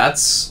really,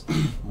 that's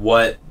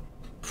what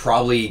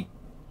probably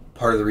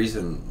part of the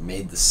reason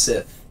made the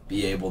Sith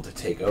be able to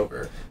take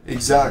over.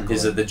 Exactly.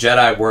 Is that the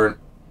Jedi weren't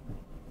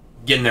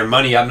getting their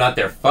money up, not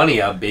their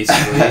funny up,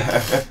 basically.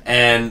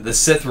 And the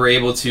Sith were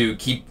able to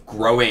keep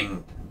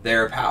growing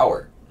their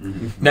power.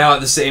 Now,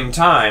 at the same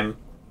time,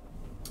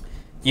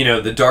 you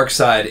know, the dark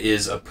side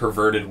is a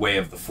perverted way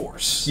of the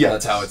Force. Yeah,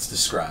 that's how it's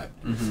described.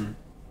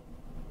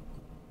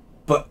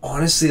 But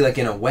honestly, like,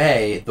 in a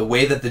way, the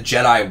way that the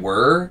Jedi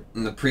were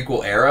in the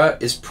prequel era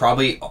is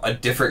probably a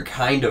different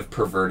kind of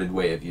perverted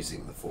way of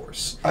using the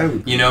Force. I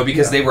would, you know,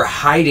 because they were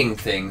hiding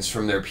things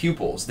from their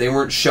pupils. They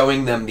weren't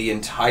showing them the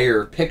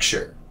entire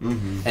picture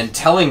and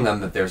telling them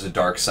that there's a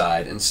dark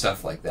side and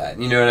stuff like that.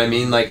 You know what I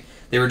mean? Like,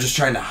 they were just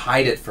trying to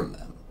hide it from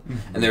them.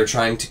 And they were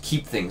trying to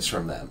keep things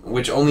from them,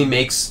 which only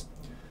makes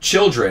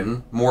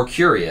children more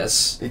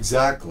curious.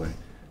 Exactly.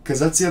 Because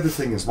that's the other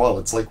thing as well.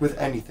 It's like with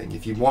anything,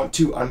 if you want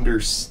to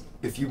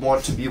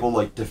be able to,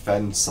 like,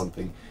 defend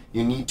something,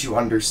 you need to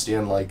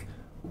understand, like,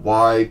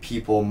 why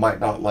people might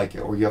not like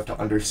it, or you have to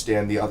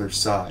understand the other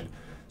side.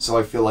 So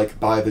I feel like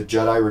by the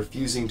Jedi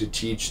refusing to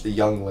teach the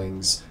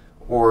younglings,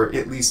 or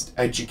at least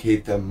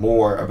educate them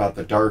more about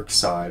the dark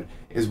side,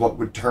 is what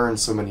would turn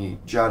so many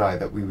Jedi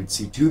that we would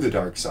see to the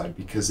dark side,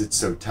 because it's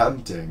so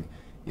tempting.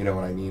 You know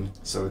what I mean?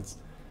 So it's...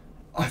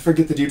 I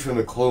forget the dude from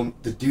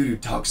the dude who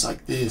talks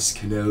like this,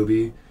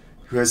 Kenobi,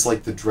 who has,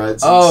 like, the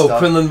dreads and stuff. Oh,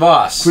 Quinlan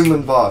Vos.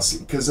 Quinlan Vos,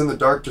 because in the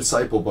Dark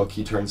Disciple book,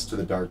 he turns to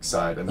the dark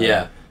side. And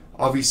then,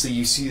 obviously,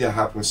 you see that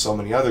happen with so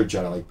many other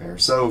Jedi, like Bear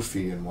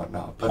Sophie and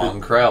whatnot. But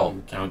Pong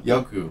Krell. Count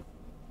Dooku.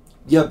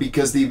 Yeah,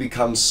 because they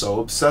become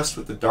so obsessed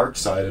with the dark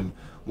side and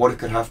what it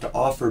could have to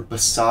offer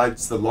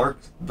besides the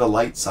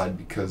light side,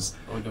 because...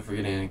 Oh, don't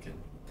forget Anakin.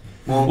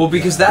 Well,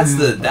 because that's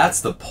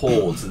the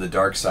pull to the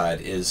dark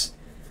side, is...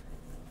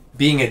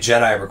 Being a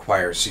Jedi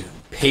requires, you know,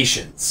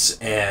 patience,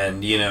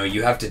 and, you know,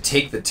 you have to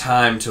take the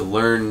time to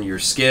learn your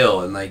skill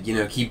and, like, you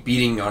know, keep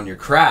beating on your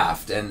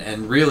craft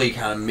and really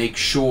kind of make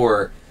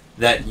sure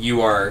that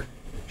you are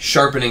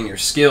sharpening your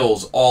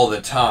skills all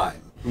the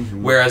time.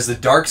 Whereas the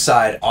dark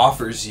side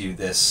offers you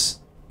this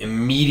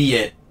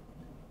immediate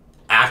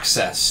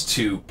access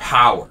to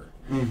power,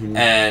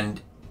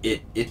 and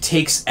it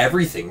takes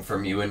everything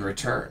from you in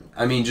return.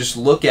 I mean, just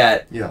look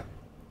at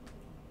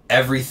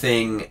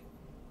everything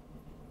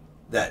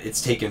that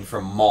it's taken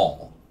from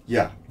Maul,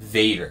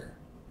 Vader,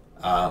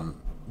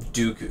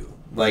 Dooku,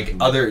 like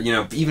other, you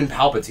know, even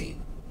Palpatine.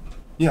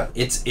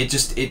 It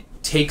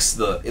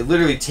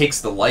literally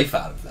takes the life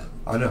out of them.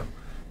 I know.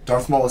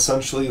 Darth Maul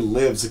essentially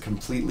lives a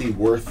completely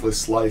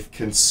worthless life,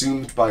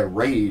 consumed by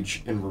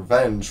rage and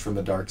revenge from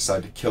the dark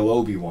side to kill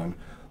Obi-Wan,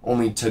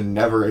 only to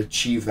never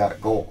achieve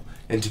that goal,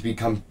 and to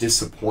become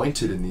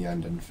disappointed in the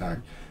end, in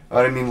fact.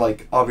 But I mean,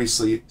 like,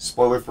 obviously,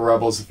 spoiler for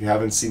Rebels, if you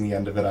haven't seen the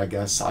end of it, I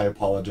guess, I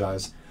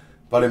apologize.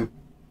 But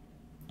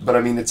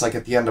I mean, it's like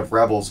at the end of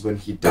Rebels, when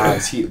he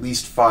dies, he at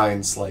least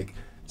finds, like,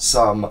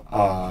 some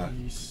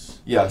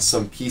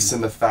peace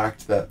in the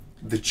fact that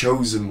the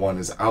Chosen One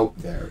is out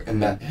there,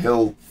 and that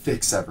he'll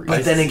fix everything.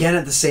 But then again,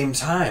 at the same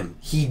time,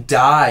 he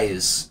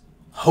dies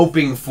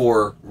hoping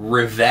for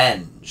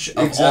revenge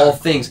of all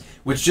things,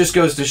 which just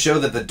goes to show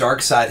that the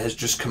dark side has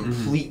just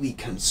completely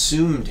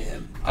consumed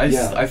him.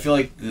 I feel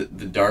like the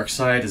dark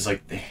side is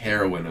like the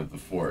heroine of the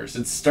Force.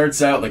 It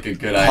starts out like a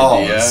good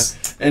idea,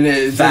 and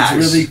it's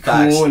really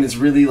cool, and it's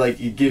really like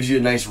it gives you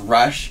a nice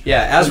rush.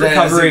 Yeah, as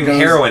recovering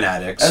heroin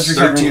addicts. As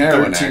recovering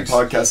heroin addicts.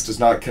 Podcast does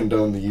not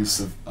condone the use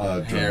of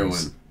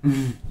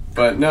heroin.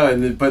 But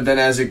no, but then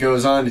as it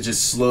goes on, it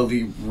just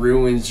slowly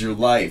ruins your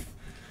life.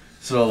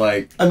 So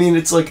like, I mean,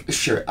 it's like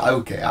sure,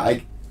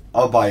 okay,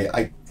 I'll buy it.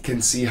 I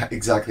can see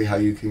exactly how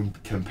you can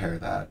compare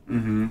that.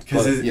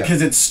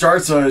 Because it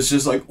starts on, it's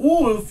just like,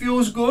 oh, it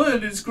feels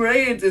good, it's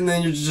great, and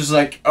then you're just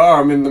like,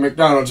 oh, I'm in the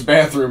McDonald's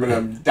bathroom and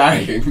I'm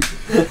dying.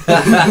 okay,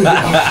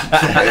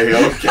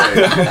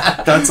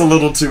 that's a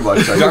little too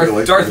much.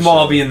 Darth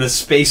Maul be in the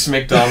space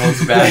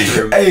McDonald's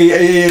bathroom.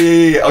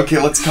 Hey, okay,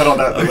 let's cut on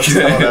that. Let's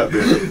cut on that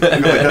bit. I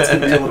feel like that's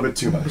gonna be a little bit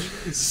too much.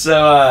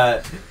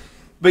 So,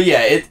 but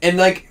yeah, and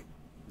like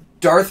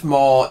Darth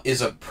Maul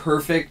is a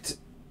perfect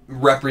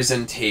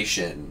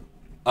representation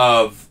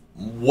of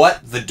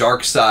what the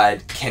dark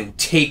side can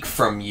take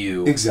from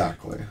you.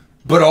 Exactly.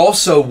 But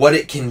also what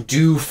it can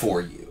do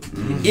for you.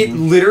 It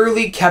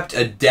literally kept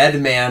a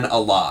dead man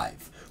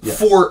alive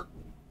for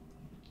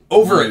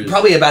over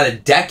probably about a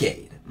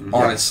decade,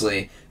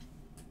 honestly.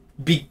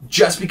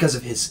 Just because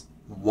of his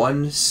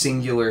one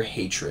singular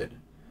hatred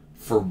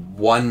for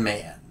one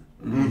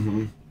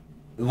man.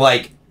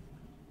 Like,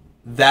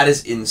 that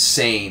is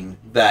insane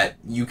that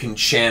you can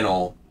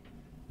channel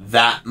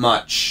that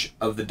much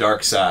of the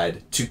dark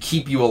side to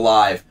keep you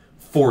alive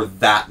for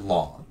that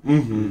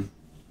long.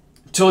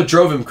 Till it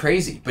drove him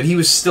crazy, but he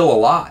was still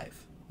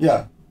alive.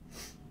 Yeah.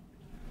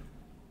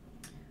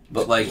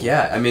 But like,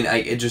 yeah, I mean,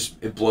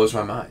 it blows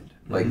my mind.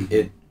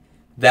 Like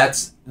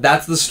that's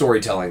the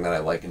storytelling that I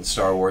like in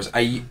Star Wars.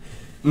 I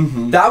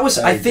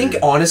think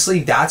honestly,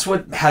 that's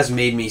what has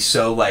made me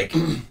so like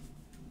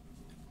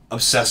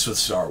obsessed with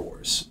Star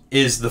Wars,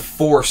 is the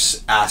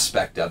Force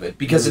aspect of it,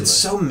 because it's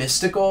so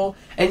mystical.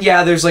 And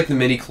yeah, there's like the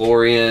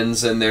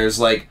midi-chlorians, and there's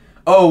like,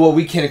 oh, well,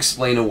 we can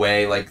explain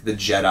away like the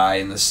Jedi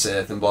and the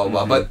Sith and blah,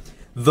 blah, blah. But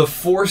the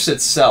Force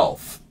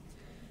itself,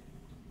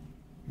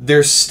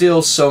 there's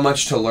still so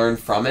much to learn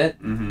from it,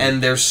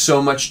 and there's so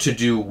much to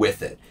do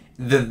with it.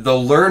 The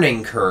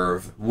learning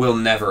curve will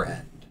never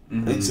end.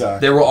 Exactly.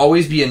 There will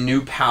always be a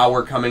new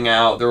power coming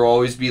out. There will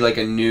always be like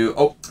a new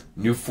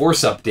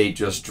Force update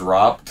just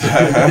dropped,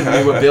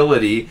 new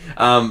ability.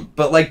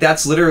 But like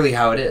that's literally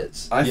how it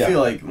is. I feel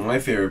like my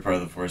favorite part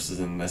of the Force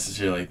isn't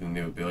necessarily like the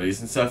new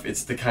abilities and stuff.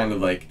 It's the kind of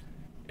like,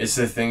 it's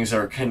the things that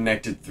are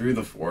connected through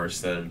the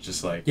Force that are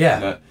just like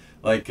not,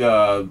 like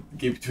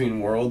Gate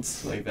Between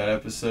Worlds, like that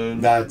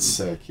episode. That's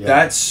sick. Yeah.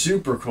 That's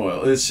super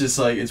cool. It's just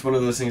like, it's one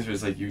of those things where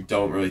it's like you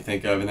don't really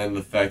think of, and then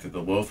the fact that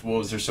the Loth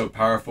Wolves are so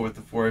powerful with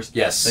the Force.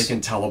 Yes. They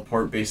can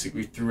teleport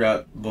basically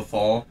throughout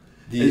Lothal.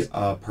 The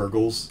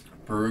Purgles.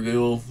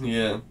 Purgle,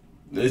 yeah.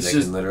 It's they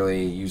just can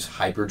literally use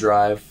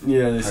hyperdrive.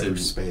 Yeah, they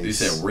hyperspace.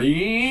 said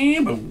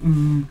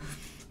Reboot.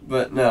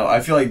 But no,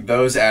 I feel like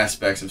those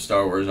aspects of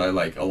Star Wars I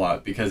like a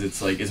lot, because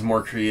it's like, it's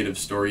more creative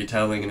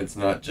storytelling, and it's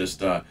not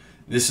just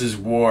this is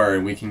war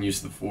and we can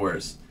use the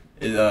Force.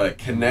 It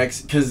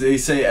connects, because they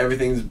say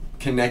everything's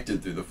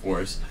connected through the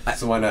Force,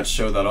 so why not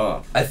show that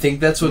off? I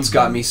think that's what's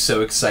got me so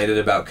excited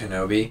about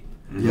Kenobi.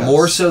 Yes.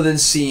 More so than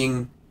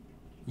seeing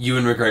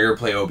Ewan McGregor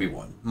play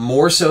Obi-Wan.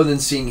 More so than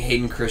seeing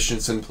Hayden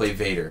Christensen play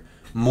Vader.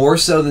 More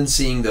so than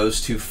seeing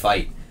those two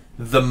fight.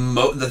 The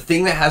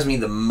thing that has me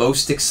the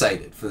most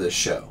excited for this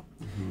show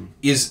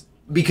is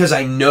because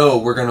I know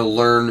we're going to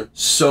learn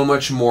so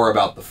much more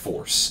about the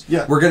Force.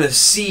 Yeah. We're going to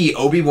see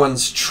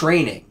Obi-Wan's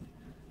training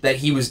that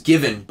he was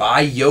given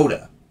by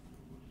Yoda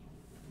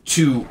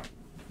to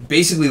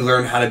basically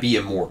learn how to be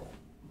immortal.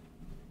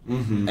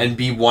 And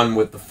be one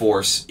with the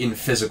Force in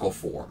physical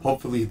form.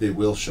 Hopefully they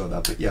will show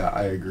that, but yeah,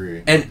 I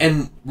agree.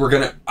 And we're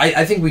gonna,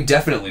 I think we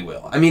definitely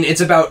will. I mean, it's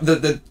about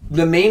the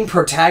main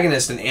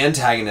protagonist and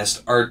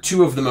antagonist are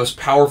two of the most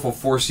powerful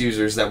Force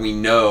users that we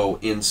know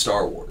in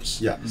Star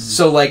Wars. Yeah.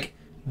 So like,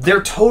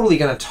 they're totally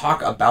gonna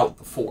talk about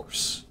the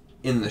Force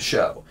in the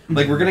show.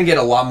 Like, we're gonna get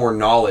a lot more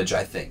knowledge,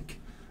 I think.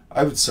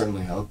 I would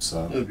certainly hope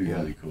so. It would be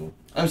really cool.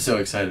 I'm so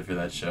excited for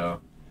that show.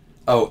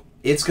 Oh,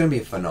 it's gonna be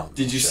a phenomenal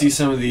Did you show. see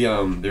some of the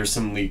there's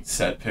some leaked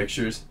set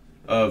pictures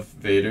of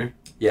Vader?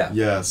 Yeah.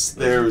 Yes,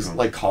 there's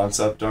like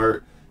concept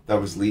art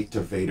that was leaked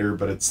of Vader,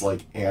 but it's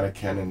like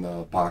Anakin in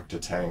the Bacta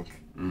tank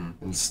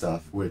and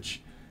stuff,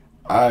 which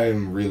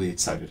I'm really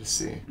excited to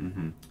see.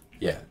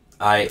 Yeah.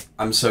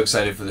 I'm so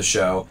excited for the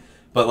show.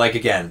 But like,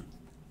 again,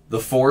 the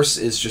Force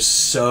is just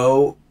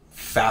so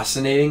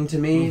fascinating to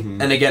me.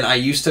 And again, I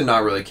used to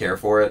not really care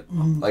for it.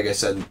 Like I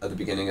said at the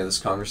beginning of this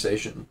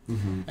conversation.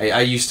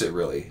 I used to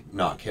really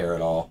not care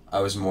at all. I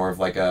was more of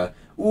like a,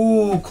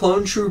 ooh,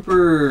 clone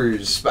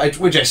troopers,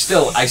 which I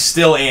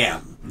still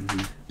am.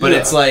 But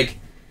it's like,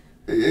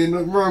 ain't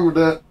nothing wrong with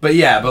that. But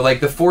yeah, but like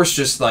the Force,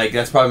 just like,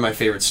 that's probably my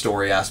favorite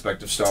story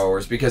aspect of Star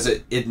Wars, because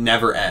it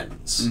never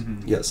ends.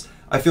 Yes.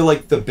 I feel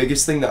like the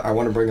biggest thing that I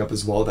want to bring up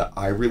as well that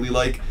I really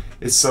like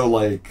is, so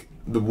like,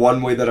 the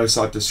one way that I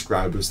saw it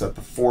described was that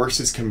the Force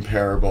is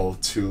comparable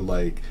to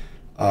like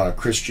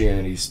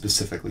Christianity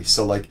specifically.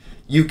 So like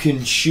you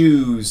can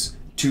choose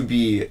to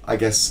be, I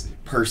guess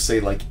per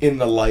se, like in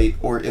the light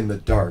or in the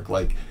dark,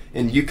 like,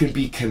 and you can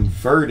be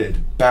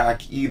converted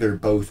back either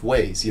both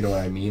ways. You know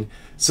what I mean?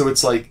 So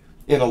it's like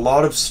in a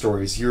lot of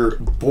stories, you're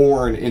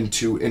born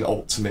into an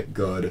ultimate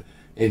good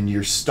and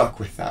you're stuck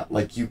with that.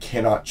 Like you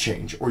cannot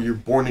change, or you're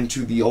born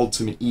into the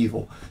ultimate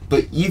evil.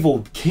 But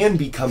evil can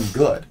become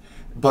good,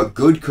 but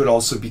good could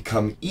also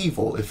become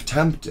evil if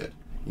tempted.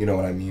 You know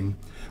what I mean?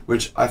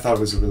 Which I thought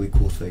was a really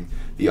cool thing.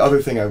 The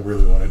other thing I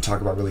really want to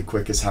talk about really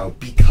quick is how,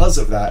 because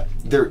of that,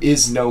 there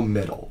is no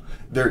middle.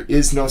 There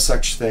is no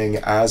such thing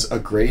as a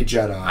gray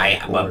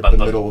Jedi or the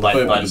middle of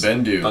the But Force. the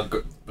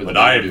Bendu. But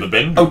I am the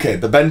Bendu. Okay,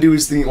 the Bendu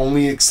is the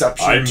only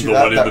exception I'm to the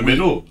that. one in the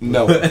middle.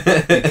 No,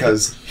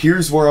 because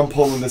here's where I'm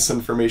pulling this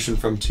information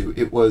from too.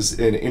 It was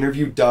an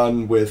interview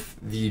done with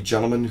the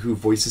gentleman who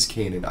voices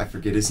Kanan. I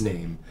forget his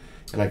name.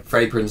 And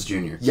Freddie Prinze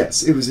Jr.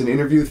 Yes, it was an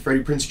interview with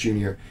Freddie Prinze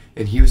Jr.,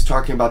 and he was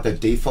talking about that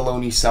Dave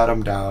Filoni sat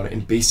him down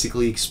and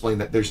basically explained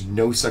that there's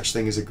no such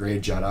thing as a gray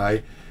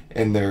Jedi,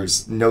 and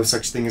there's no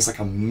such thing as like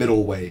a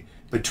middle way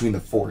between the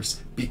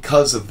Force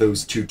because of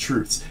those two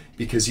truths.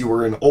 Because you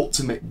are an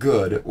ultimate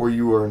good or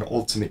you are an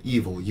ultimate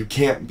evil. You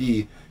can't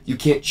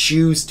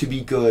choose to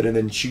be good and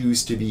then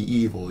choose to be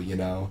evil, you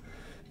know?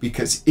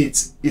 Because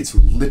it's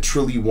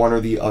literally one or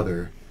the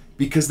other.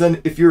 Because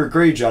then if you're a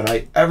gray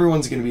Jedi,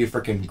 everyone's going to be a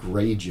freaking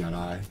gray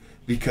Jedi.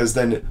 Because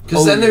then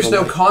there's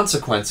no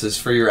consequences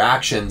for your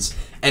actions.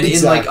 And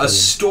Exactly. in like a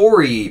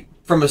story,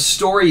 from a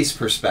story's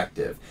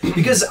perspective.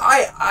 Because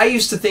I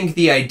used to think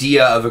the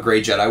idea of a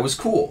gray Jedi was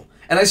cool.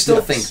 And I still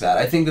Yes. think that.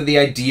 I think that the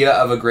idea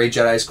of a gray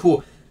Jedi is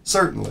cool.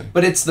 Certainly.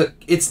 But it's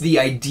the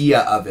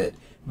idea of it.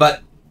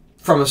 But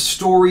from a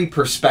story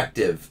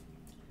perspective,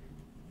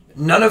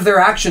 none of their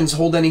actions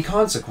hold any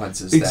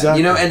consequences. Exactly. Then,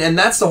 you know, and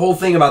that's the whole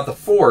thing about the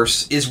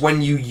Force, is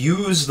when you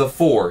use the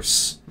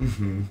Force,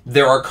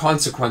 there are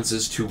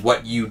consequences to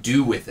what you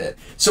do with it.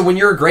 So when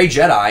you're a gray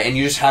Jedi and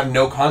you just have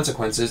no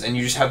consequences and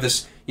you just have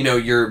this, you know,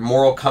 your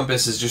moral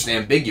compass is just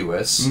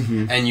ambiguous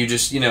and you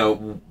just, you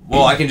know,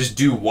 well, I can just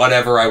do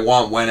whatever I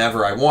want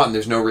whenever I want and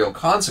there's no real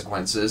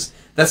consequences.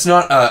 That's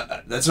not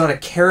a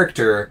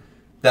character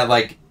that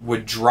like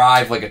would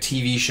drive like a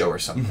TV show or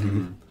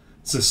something.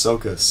 It's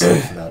Ahsoka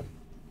safe for that.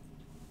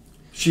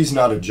 She's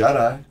not a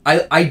Jedi.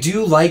 I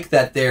do like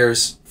that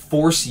there's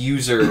Force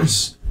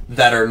users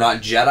that are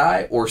not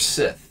Jedi or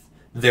Sith.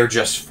 They're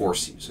just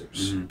Force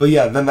users. But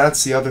yeah, then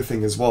that's the other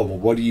thing as well. Well,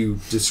 what do you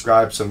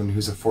describe someone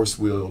who's a Force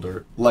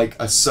wielder like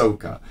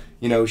Ahsoka?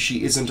 You know,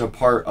 she isn't a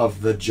part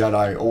of the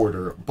Jedi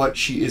Order, but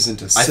she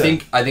isn't a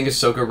Sith. I think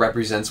Ahsoka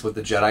represents what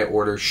the Jedi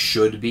Order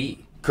should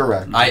be.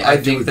 Correct. I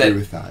do think agree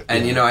with that.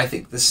 And yeah. you know, I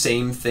think the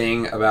same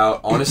thing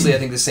about honestly, I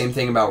think the same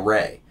thing about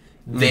Rey.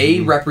 They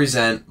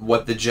represent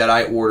what the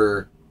Jedi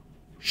Order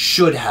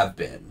should have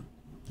been.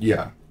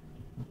 Yeah.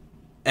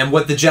 And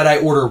what the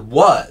Jedi Order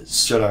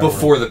was Jedi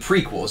before Order. the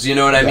prequels. You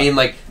know what I mean?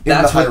 Like In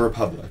that's the High what,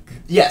 Republic.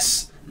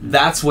 yes,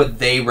 that's what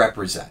they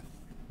represent.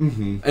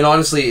 And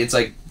honestly, it's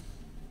like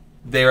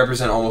they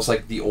represent almost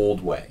like the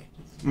old way,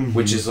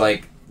 which is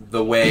like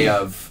the way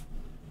of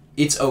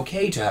it's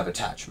okay to have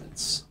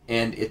attachments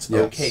and it's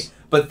okay.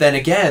 But then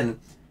again,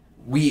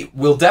 we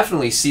will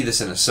definitely see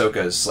this in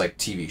Ahsoka's like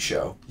TV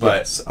show. But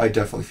Yes, I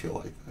definitely feel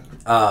like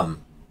that.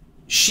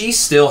 she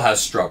still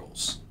has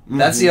struggles.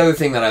 That's the other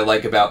thing that I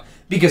like about,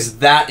 because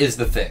that is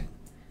the thing.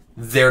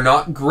 They're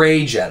not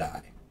gray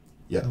Jedi,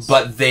 Yes.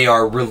 but they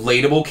are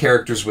relatable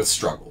characters with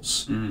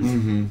struggles.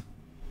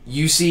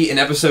 You see, in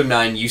Episode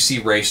 9, you see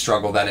Rey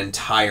struggle that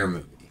entire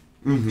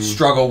movie.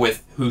 Struggle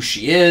with who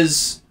she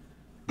is,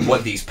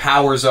 what these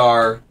powers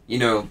are, you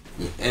know,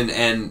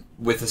 and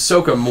with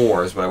Ahsoka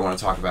more is what I want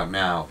to talk about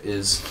now,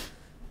 is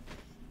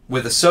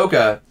with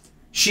Ahsoka,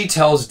 she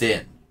tells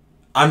Din,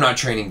 I'm not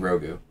training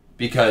Grogu,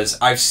 because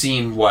I've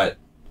seen what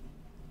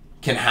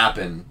can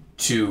happen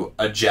to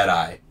a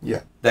Jedi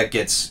that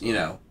gets, you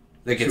know,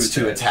 that gets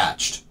too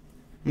attached.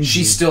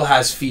 She still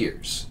has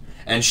fears,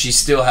 and she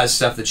still has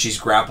stuff that she's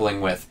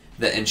grappling with,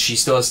 and she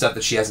still has stuff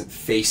that she hasn't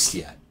faced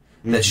yet,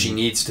 that she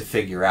needs to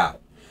figure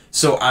out.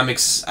 So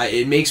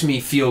it makes me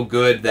feel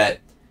good that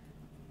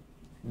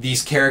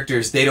these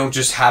characters, they don't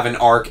just have an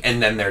arc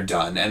and then they're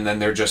done, and then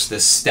they're just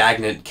this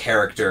stagnant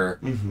character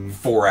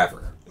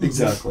forever.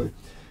 Exactly.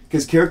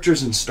 Because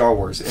characters in Star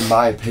Wars, in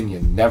my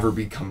opinion, never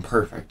become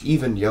perfect.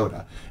 Even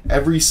Yoda.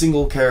 Every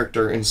single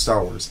character in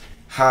Star Wars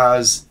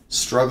has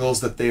struggles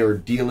that they are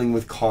dealing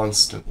with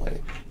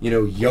constantly. You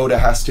know, Yoda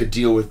has to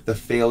deal with the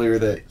failure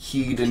that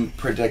he didn't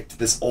predict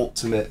this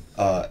ultimate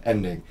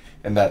ending,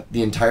 and that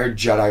the entire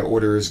Jedi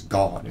Order is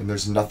gone, and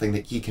there's nothing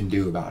that he can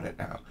do about it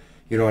now.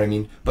 You know what I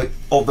mean? But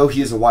although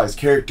he is a wise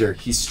character,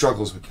 he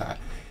struggles with that.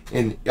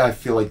 And I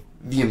feel like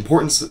the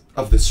importance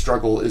of the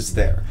struggle is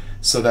there,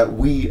 so that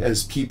we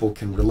as people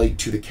can relate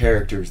to the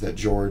characters that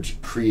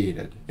George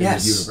created in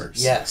the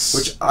universe. Yes.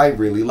 Which I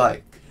really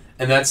like.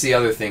 And that's the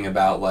other thing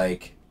about,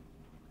 like,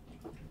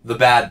 the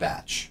Bad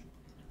Batch.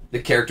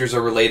 The characters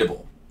are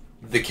relatable.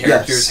 the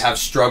characters Yes. have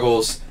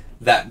struggles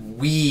that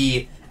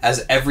we,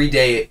 as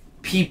everyday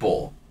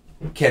people,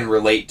 can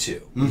relate to.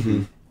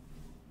 Mm-hmm.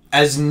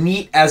 As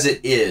neat as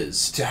it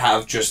is to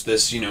have just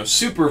this,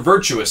 super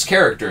virtuous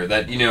character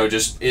that,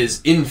 just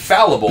is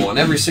infallible in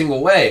every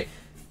single way,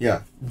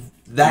 Yeah,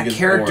 that It gets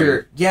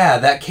character,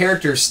 that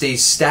character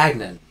stays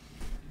stagnant.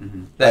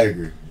 I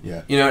agree.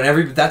 Yeah.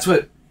 And that's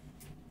what,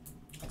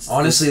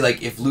 honestly,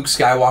 like, if Luke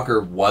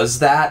Skywalker was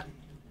that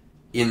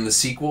in the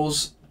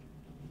sequels,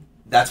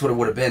 that's what it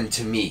would have been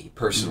to me,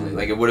 personally.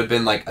 Like, it would have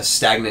been, like, a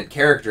stagnant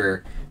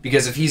character,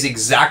 because if he's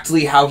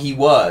exactly how he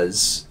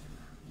was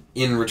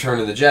in Return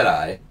of the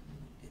Jedi,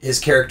 his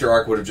character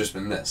arc would have just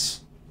been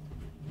this.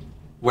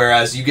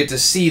 Whereas you get to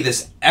see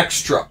this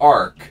extra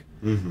arc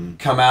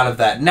come out of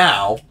that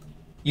now.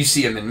 You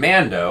see him in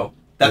Mando.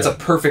 That's a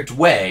perfect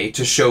way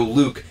to show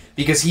Luke,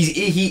 because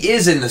he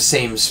is in the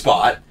same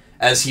spot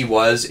as he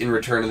was in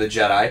Return of the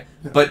Jedi,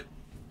 but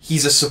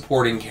he's a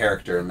supporting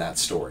character in that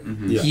story.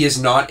 Yeah. He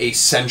is not a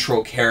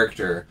central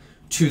character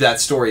to that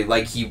story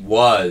like he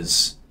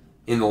was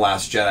in The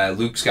Last Jedi.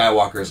 Luke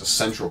Skywalker is a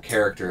central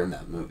character in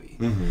that movie.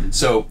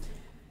 So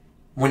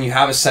when you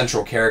have a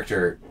central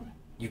character,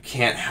 you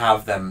can't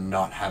have them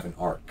not have an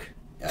arc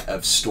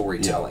of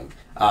storytelling.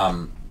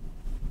 I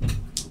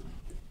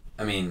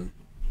mean,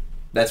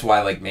 that's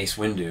why, like, Mace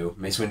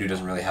Windu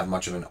doesn't really have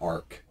much of an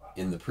arc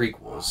in the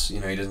prequels. He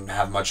doesn't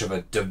have much of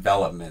a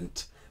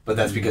development, but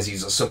that's because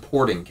he's a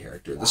supporting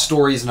character. The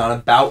story is not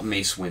about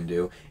Mace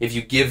Windu. If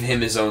you give him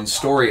his own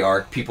story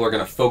arc, people are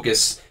going to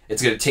focus...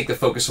 It's going to take the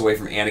focus away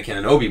from Anakin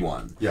and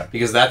Obi-Wan. Yeah.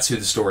 Because that's who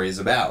the story is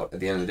about, at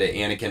the end of the day.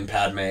 Anakin,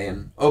 Padme,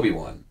 and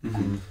Obi-Wan.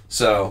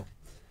 So...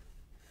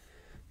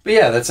 But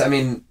yeah, that's... I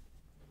mean,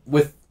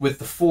 with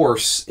the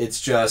Force, it's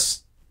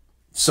just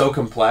so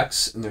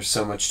complex, and there's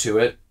so much to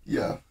it.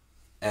 Yeah.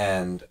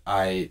 And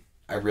I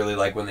really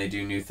like when they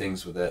do new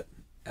things with it,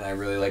 and I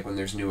really like when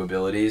there's new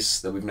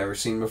abilities that we've never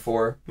seen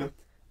before. Yep.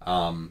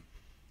 And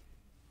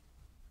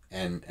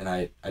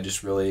I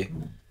just really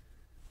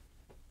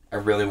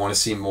want to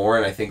see more,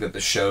 and I think that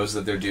the shows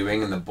that they're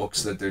doing and the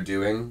books that they're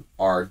doing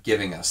are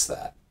giving us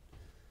that.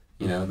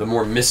 The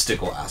more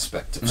mystical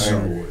aspect of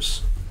Star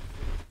Wars.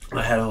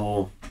 I had a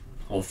whole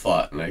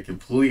thought and I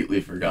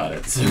completely forgot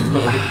it. So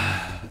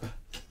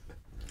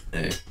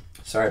hey,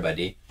 Sorry,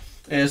 buddy.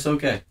 it's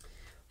okay.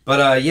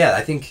 But yeah,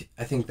 I think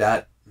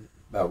that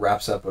about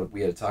wraps up what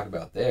we had to talk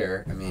about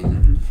there. I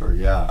mean,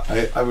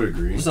 I would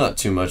agree. There's not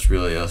too much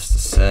really else to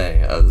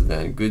say other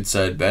than good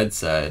side, bad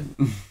side.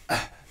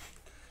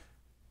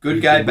 good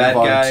We guy, can bad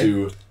move on guy.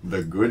 to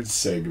the good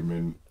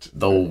segment.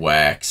 The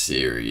Wax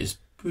series.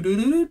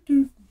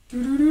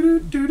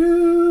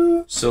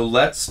 So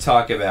let's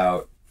talk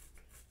about.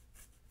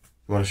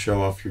 You want to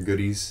show off your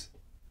goodies?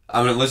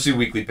 Let's do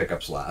weekly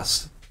pickups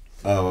last.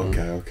 Oh,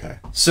 okay.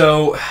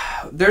 So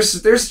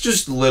there's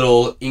just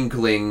little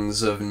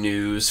inklings of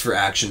news for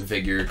action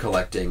figure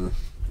collecting.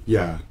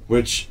 Yeah,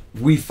 which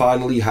we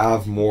finally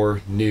have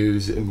more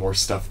news and more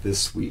stuff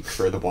this week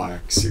for the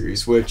Black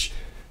series, which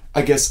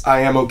I guess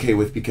I am okay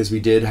with because we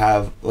did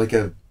have like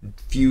a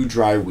few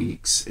dry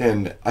weeks,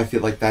 and I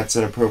feel like that's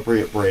an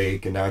appropriate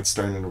break, and now it's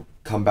starting to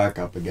come back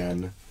up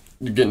again.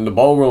 You're getting the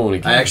ball rolling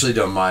again. I actually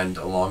don't mind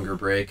a longer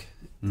break.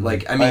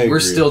 Like, I I mean, we're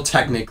agree. still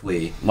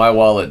technically... My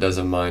wallet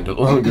doesn't mind a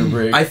longer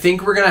break. I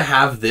think we're going to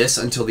have this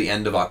until the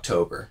end of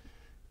October.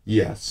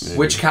 Yes.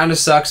 Which kind of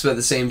sucks, but at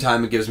the same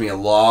time, it gives me a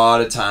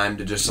lot of time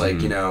to just, like,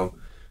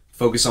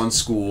 focus on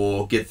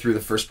school, get through the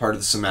first part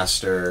of the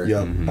semester.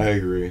 Yep, I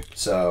agree.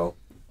 So...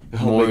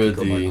 It'll More make it of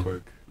go by the-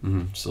 quick.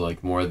 So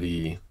like more of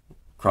the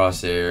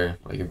Crosshair,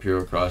 like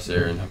Imperial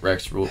Crosshair and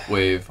Rex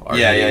Wave are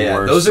Yeah. getting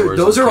worse Those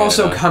towards are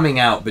also Canada. coming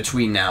out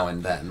between now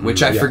and then,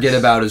 which I Yes. forget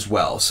about as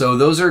well. So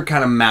those are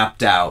kind of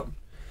mapped out.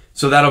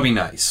 So that'll be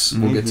nice.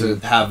 We'll get to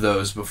have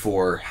those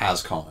before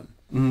HasCon.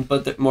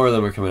 But more of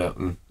them are coming out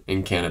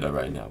in Canada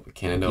right now, but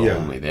Canada Yeah.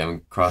 only. They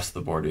haven't crossed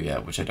the border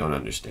yet, which I don't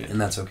understand. And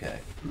that's okay.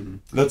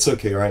 That's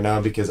okay right now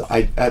because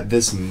at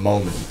this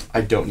moment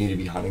I don't need to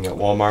be hunting at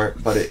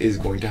Walmart, but it is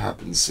going to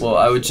happen soon. Well,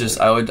 I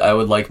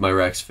would like my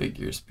Rex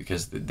figures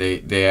because they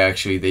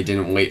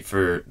didn't wait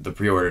for the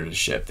pre-order to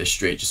ship. They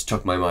straight just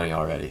took my money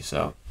already.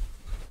 So,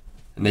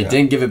 and they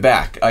didn't give it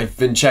back. I've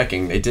been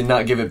checking. They did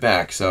not give it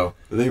back. So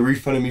They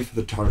refunded me for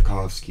the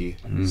Tarkovsky,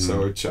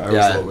 so which I was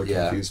Yeah, a little bit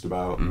yeah. confused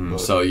about. but-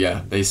 so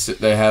yeah,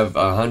 they have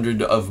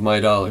 $100 of my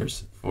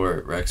dollars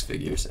for Rex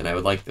figures, and I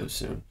would like those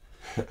soon.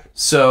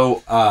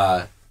 So,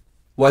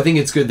 well, I think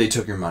it's good they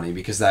took your money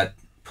because that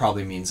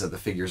probably means that the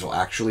figures will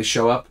actually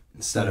show up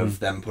instead of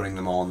them putting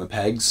them all on the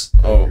pegs.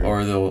 Oh,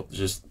 or they'll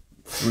just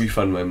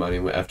refund my money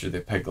after they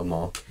peg them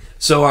all.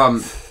 So,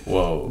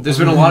 Whoa. there's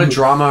been a lot of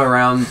drama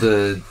around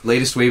the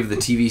latest wave of the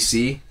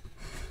TVC,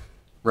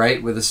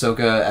 right? With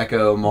Ahsoka,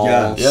 Echo, Maul.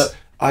 Yes.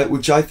 Yep.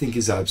 Which I think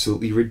is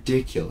absolutely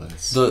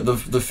ridiculous.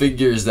 The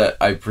figures that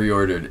I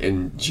pre-ordered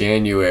in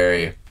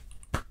January.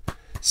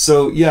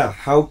 So yeah,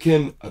 how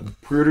can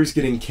pre-orders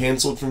getting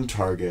canceled from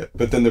Target,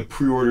 but then the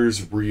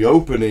pre-orders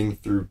reopening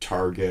through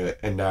Target,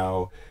 and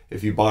now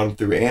if you bought them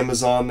through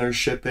Amazon, they're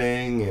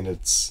shipping, and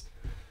it's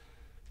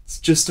It's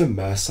just a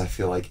mess, I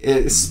feel like.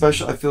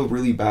 Especially, I feel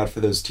really bad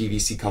for those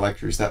TVC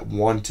collectors that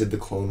wanted the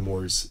Clone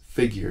Wars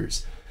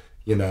figures,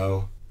 you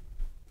know?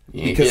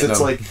 Because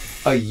it's like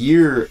a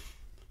year...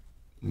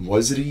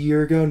 Was it a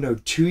year ago? No,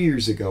 2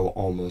 years ago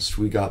almost.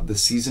 We got the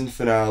season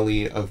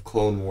finale of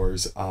Clone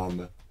Wars.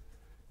 No,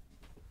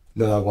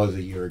 that was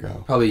a year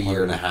ago. Probably a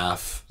year and a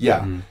half.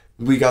 Yeah.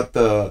 We got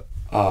the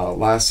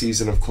last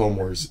season of Clone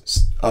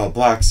Wars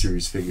Black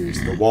Series figures,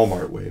 the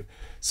Walmart wave.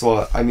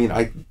 So, I mean,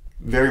 I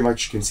very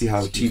much can see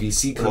how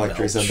TVC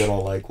collectors have been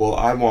all like, well,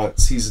 I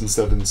want season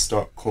 7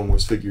 Clone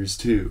Wars figures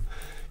too.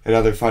 And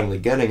now they're finally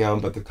getting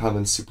them, but they're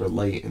coming super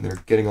late and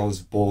they're getting all this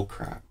bull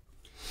crap.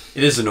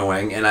 It is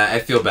annoying, and I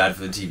feel bad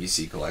for the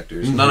TVC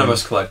collectors. None of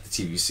us collect the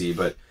TVC,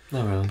 but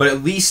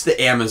at least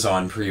the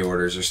Amazon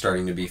pre-orders are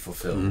starting to be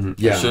fulfilled.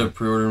 Yeah, I should have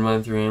pre-ordered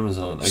mine through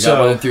Amazon. I got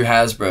mine through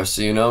Hasbro,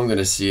 so you know I'm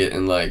gonna see it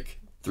in like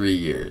 3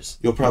 years.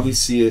 You'll probably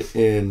see it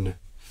in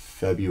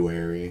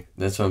February.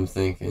 That's what I'm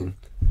thinking,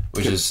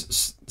 which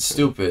is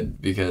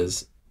stupid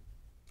because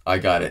I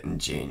got it in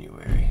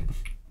January.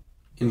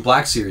 In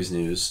Black Series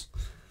news,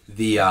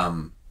 the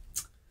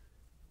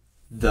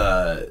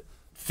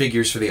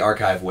figures for the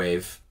archive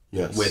wave.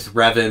 Yes. With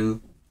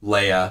Revan,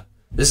 Leia.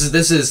 This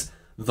is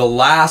the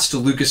last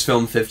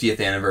Lucasfilm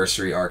 50th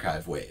anniversary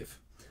archive wave.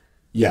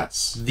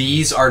 Yes.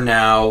 These are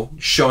now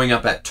showing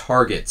up at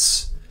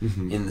Targets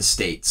in the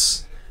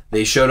States.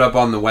 They showed up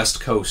on the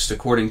West Coast,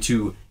 according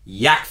to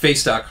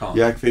yakface.com.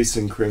 Yakface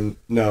and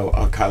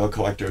Kylo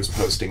Collector is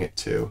posting it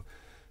too.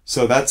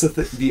 So that's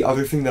the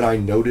other thing that I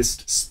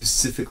noticed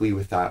specifically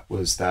with that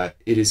was that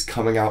it is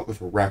coming out with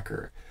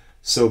Wrecker.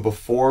 So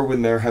before,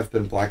 when there have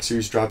been Black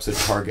Series drops at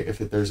Target, if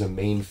there's a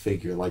main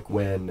figure, like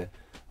when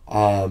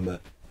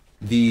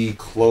the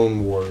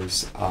Clone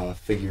Wars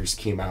figures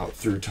came out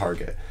through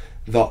Target,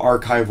 the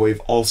Archive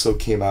Wave also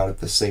came out at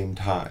the same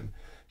time,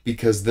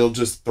 because they'll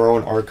just throw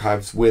in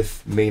archives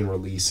with main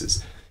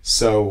releases.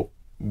 So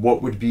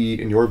what would be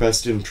in your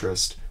best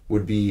interest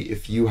would be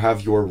if you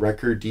have your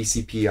Wrecker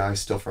DCPI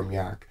still from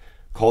Yak,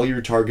 call your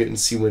Target and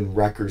see when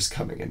Wrecker's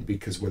coming in,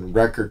 because when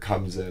Wrecker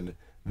comes in,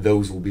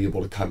 those will be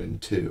able to come in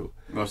too.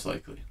 Most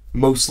likely.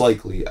 Most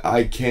likely.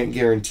 I can't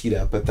guarantee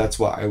that, but that's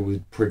what I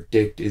would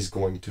predict is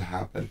going to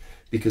happen.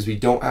 Because we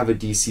don't have a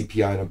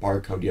DCPI and a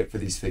barcode yet for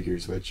these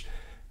figures, which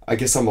I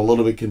guess I'm a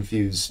little bit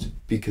confused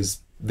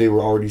because they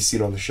were already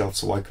seen on the shelf,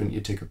 so why couldn't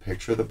you take a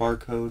picture of the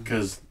barcode?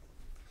 Because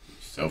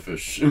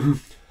selfish.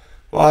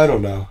 Well, I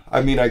don't know.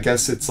 I mean, I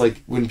guess it's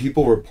like when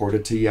people report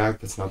it to Yak,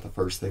 that's not the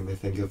first thing they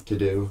think of to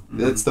do.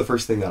 That's the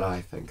first thing that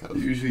I think of. They're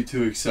usually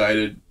too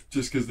excited.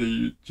 Just because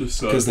they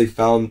just because they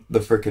found the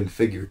frickin'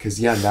 figure. Because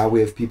now we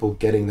have people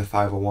getting the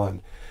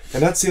 501,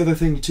 and that's the other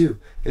thing too,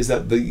 is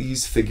that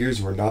these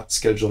figures were not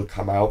scheduled to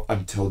come out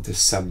until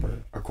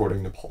December,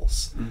 according to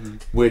Pulse,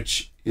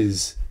 which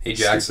is Hey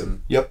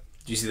Jackson. Yep.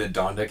 Did you see that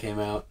Donda came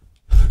out?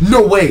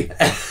 No way.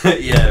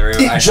 Yeah,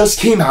 it just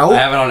came out. I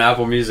have it on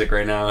Apple Music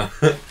right now.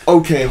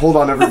 Okay, hold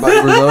on, everybody.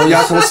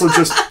 Yak also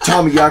just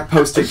Tommy Yak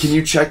posted. Can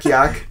you check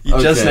Yak?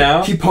 Just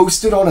now? He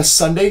posted on a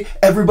Sunday.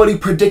 Everybody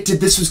predicted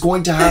this was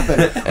going to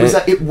happen. Was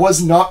that it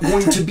was not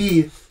going to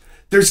be.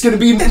 There's going to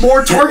be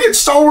more Target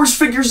Star Wars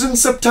figures in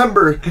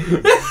September.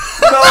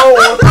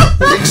 No!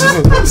 Thanks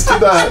for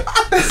posting that.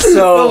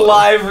 So the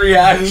live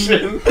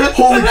reaction.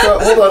 Holy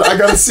crap, hold on. I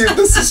gotta see if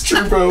this is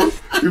true, bro.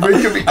 You're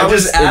making me...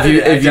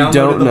 If you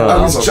don't know...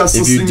 I was just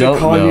listening to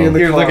Kanye in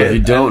the car. If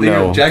you don't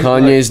know,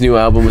 Kanye's new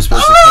album was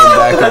supposed to come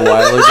back a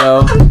while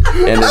ago,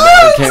 and it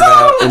never came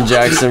out, and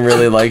Jackson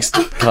really likes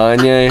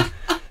Kanye,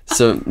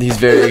 so he's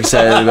very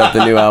excited about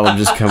the new album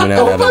just coming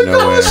out of nowhere.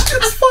 Oh my gosh,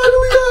 it's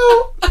finally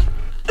out!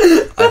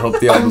 I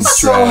hope the album's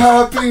trash.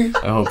 I'm so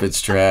happy. I hope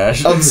it's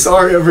trash. I'm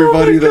sorry,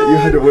 everybody, that you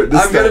had to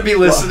witness I'm going to be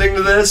listening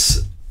to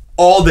this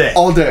all day.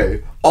 All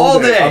day.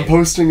 All day. I'm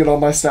posting it on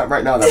my Snap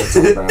right now that it's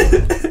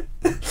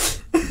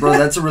on. Bro,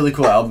 that's a really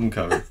cool album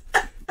cover.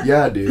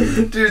 Yeah,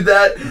 dude. Dude,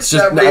 that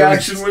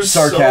reaction was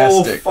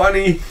sarcastic. So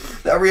funny.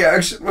 That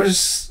reaction was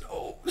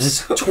so...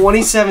 There's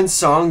 27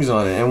 songs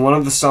on it, and one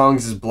of the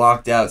songs is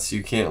blocked out so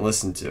you can't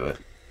listen to it.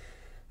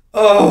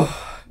 Oh...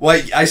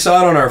 Well, I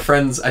saw it on our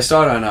friend's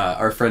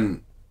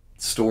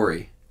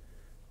story.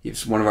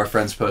 One of our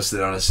friends posted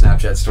it on a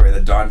Snapchat story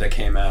that Donda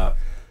came out.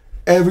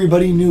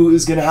 Everybody knew it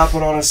was going to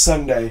happen on a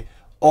Sunday.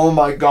 Oh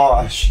my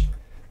gosh.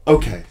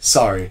 Okay,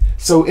 sorry.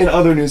 So in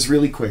other news,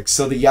 really quick.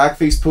 So the Yak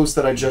Face post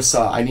that I just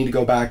saw, I need to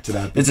go back to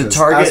that. It's a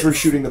Target. As we're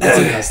shooting the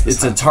podcast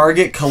it's a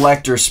Target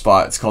collector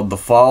spot. It's called the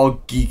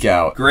Fall Geek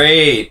Out.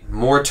 Great.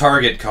 More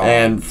Target comments.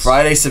 And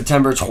Friday,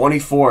 September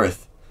 24th.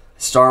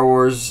 Star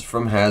Wars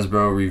from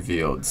Hasbro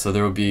revealed. So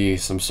there will be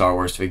some Star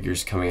Wars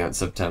figures coming out in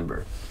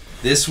September.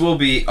 This will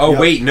be... Oh,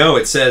 wait, no,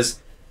 it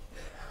says...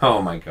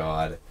 Oh, my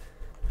God.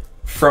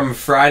 From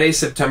Friday,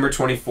 September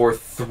 24th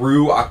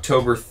through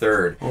October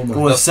 3rd. Oh my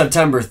well,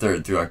 September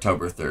 3rd through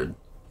October 3rd.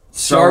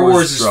 Star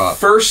Wars'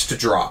 first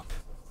drop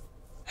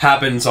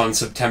happens on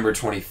September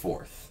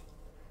 24th.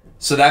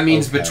 So that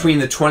means Okay. between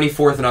the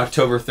 24th and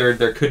October 3rd,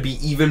 there could be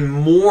even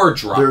more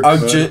drops.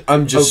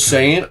 I'm just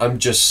saying. I'm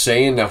just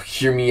saying. Now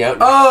hear me out.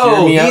 Oh,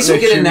 hear me these out. will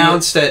get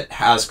announced at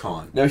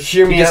HasCon. Now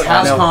hear me Because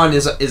out.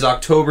 HasCon is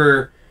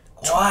October.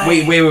 What?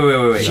 Wait.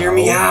 Hear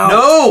me out.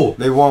 No.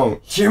 They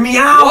won't. Hear me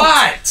out.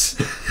 What?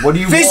 What do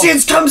you want?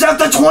 Visions comes out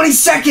the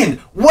 22nd.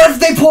 What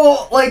if they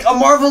pull like a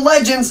Marvel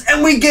Legends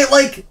and we get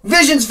like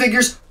Visions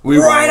figures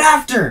right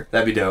after?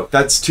 That'd be dope.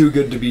 That's too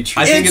good to be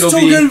true. I think It's it'll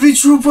too be. good to be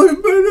true, but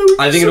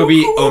I think it'll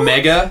be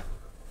Omega.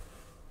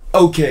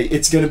 Okay,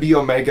 it's gonna be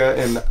Omega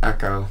and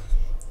Echo.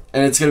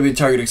 and it's gonna be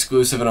Target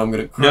exclusive, and I'm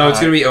gonna cry. No,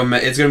 it's gonna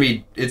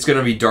be it's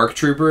gonna be Dark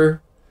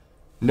Trooper.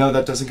 No,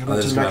 that doesn't come Oh, out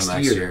this until is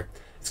next year.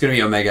 It's gonna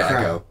be Omega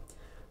Crap. Echo.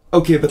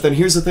 Okay, but then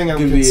here's the thing I'm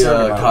It's gonna be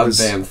concerned about. Cod Was,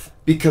 Banff.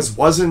 because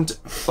wasn't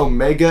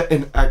Omega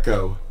and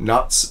Echo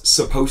not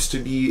supposed to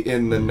be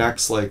in the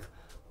next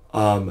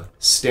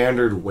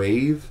standard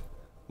wave?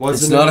 It's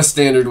Wasn't not it? a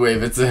standard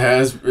wave. It's a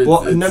has. It's,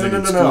 Well, it's no. an I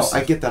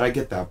exclusive.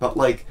 get that. But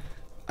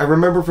I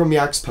remember from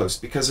Yak's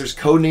post, because there's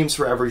code names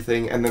for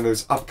everything, and then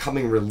there's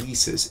upcoming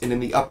releases. And in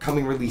the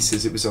upcoming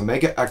releases, it was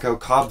Omega Echo,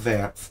 Cobb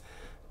Vanth,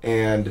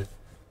 and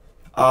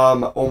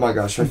oh my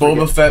gosh, I Boba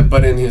forget. Fett,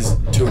 but in his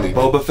tunic.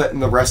 Boba Fett in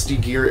the rusty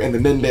gear and the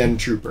Minban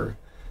Trooper.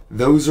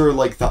 Those are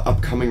the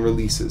upcoming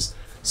releases.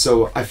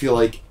 So I feel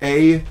like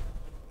Wait,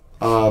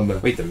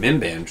 the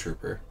Minban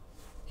Trooper.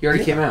 He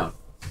already came out.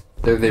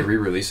 Are they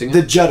re-releasing it?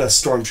 the Jedi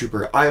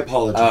Stormtrooper. I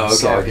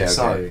apologize. Oh, okay, okay.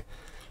 Sorry.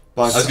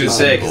 But I was gonna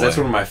say because that's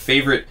one of my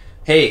favorite.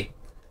 Hey,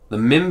 the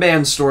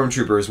Minban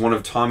Stormtrooper is one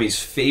of Tommy's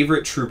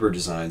favorite trooper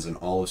designs in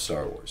all of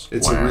Star Wars.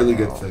 it's a really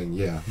good thing,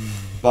 yeah.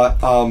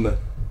 But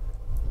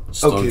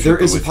okay, there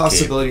is a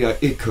possibility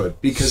it could,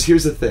 because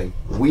here's the thing,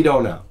 we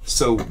don't know.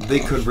 So they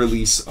could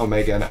release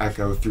Omega and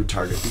Echo through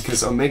Target,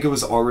 because Omega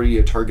was already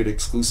a Target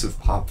exclusive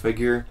pop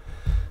figure,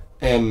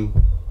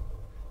 and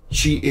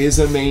she is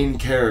a main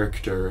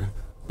character,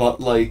 but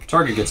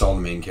Target gets all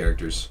the main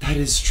characters. that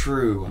is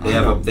true. They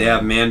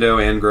have Mando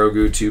and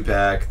Grogu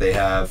 2-pack. They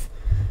have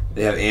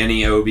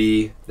Annie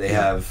Obi. They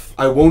have.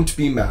 I won't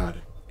be mad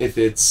if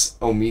it's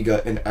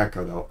Omega and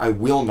Echo, though. I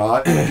will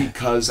not,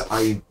 because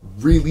I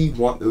really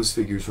want those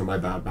figures for my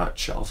Bad Batch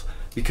shelf.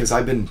 Because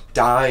I've been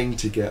dying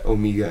to get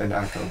Omega and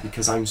Echo,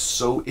 because I'm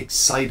so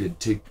excited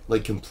to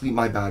complete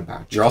my Bad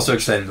Batch. You're also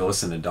excited to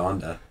listen to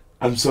Donda.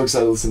 I'm so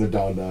excited to listen to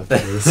Donda.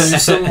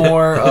 There's some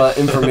more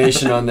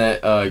information on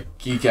that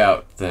Geek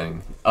Out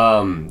thing.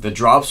 The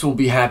drops will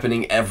be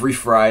happening every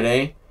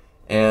Friday,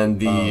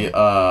 and the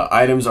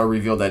items are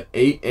revealed at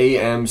 8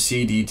 a.m.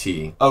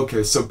 CDT.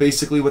 Okay, so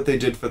basically what they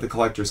did for the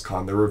Collector's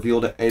Con, they're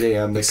revealed at 8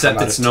 a.m. They Except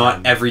come out it's at not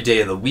 10. every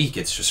day of the week.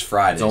 It's just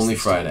Fridays. It's only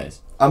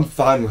Fridays. I'm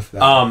fine with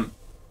that.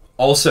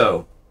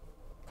 Also,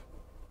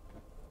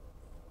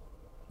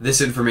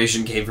 this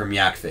information came from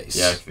Yakface.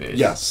 Yakface.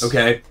 Yes.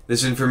 Okay,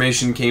 this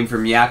information came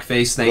from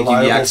Yakface. Thank you,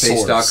 Reliable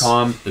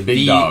yakface.com. The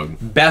big dog.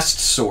 Best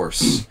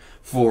source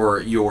for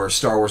your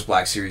Star Wars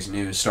Black Series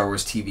news, Star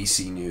Wars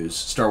TVC news,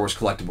 Star Wars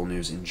collectible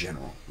news in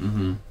general.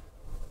 Mm-hmm.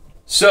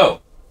 So,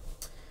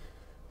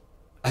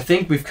 I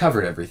think we've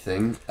covered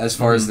everything as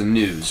far as the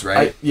news,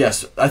 right?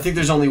 Yes, I think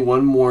there's only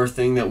one more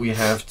thing that we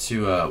have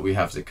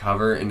to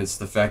cover, and it's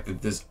the fact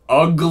that this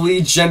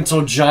ugly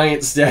gentle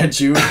giant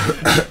statue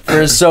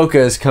for Ahsoka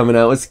is coming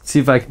out. Let's see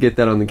if I can get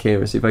that on the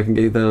camera.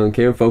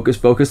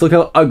 Focus. Look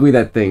how ugly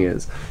that thing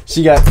is.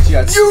 She got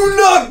You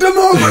knocked him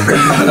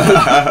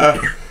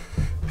over!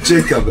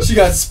 Jacob, she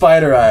got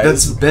spider eyes.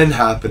 that's been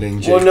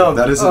happening, Jacob. Well, no,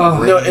 that isn't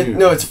great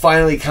news. it's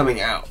finally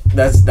coming out.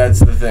 That's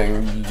the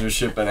thing. They're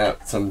shipping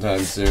out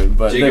sometime soon.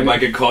 But Jacob, I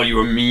could call you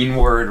a mean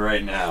word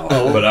right now,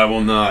 Oh. but I will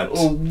not.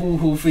 oh,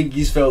 boo-hoo,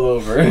 figgies fell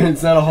over.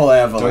 It's not a whole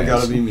avalanche. Don't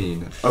gotta be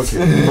mean.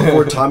 Okay,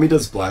 before Tommy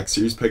does Black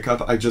Series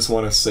pickup, I just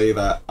want to say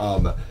that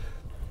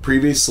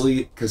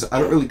previously, because I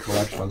don't really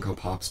collect Funko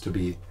Pops, to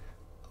be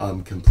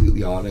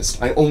completely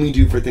honest. I only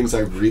do for things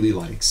I really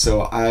like.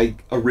 So I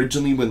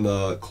originally, when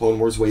the Clone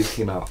Wars wave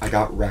came out, I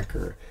got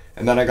Wrecker,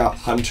 and then I got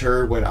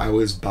Hunter when I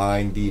was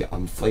buying the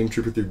Flame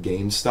Trooper through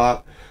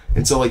GameStop.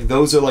 And so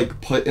those are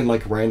put in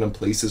random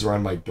places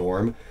around my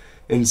dorm.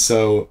 And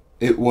so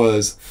it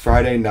was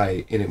Friday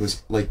night, and it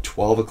was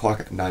 12 o'clock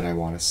at night, I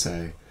want to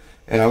say.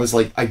 And I was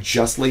I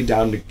just laid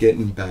down to get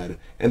in bed.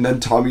 And then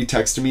Tommy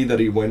texted me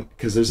that he went,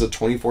 because there's a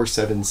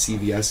 24/7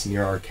 CVS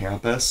near our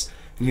campus.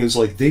 And he was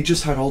they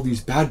just had all these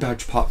Bad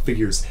Batch pop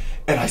figures.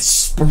 And I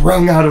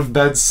sprung out of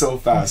bed so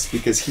fast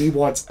because he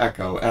wants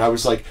Echo. And I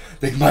was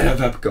they might have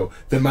Echo.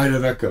 They might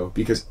have Echo.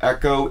 Because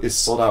Echo is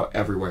sold out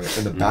everywhere.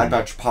 And the Bad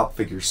Batch pop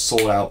figures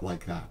sold out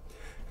like that.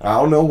 And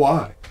I don't know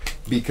why.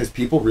 Because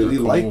people really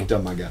liked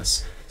them, I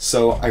guess.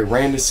 So I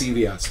ran to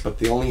CVS. But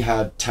they only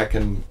had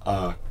Tekken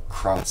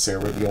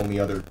Crosshair were the only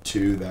other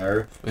two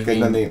there. And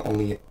then they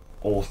only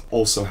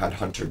also had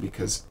Hunter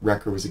because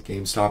Wrecker was a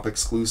GameStop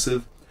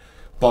exclusive.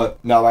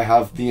 But now I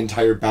have the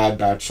entire Bad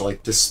Batch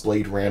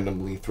displayed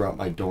randomly throughout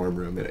my dorm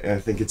room, and I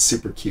think it's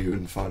super cute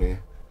and funny.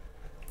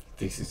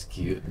 This is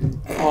cute.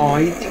 Oh,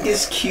 you think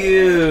it's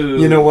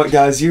cute. You know what,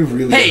 guys? You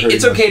really Hey, hurt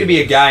it's my okay to be a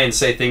feelings. guy and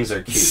say things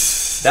are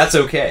cute. That's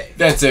okay.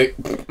 That's it.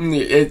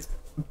 It's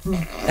All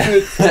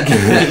right,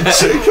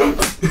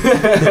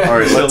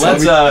 So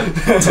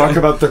let's talk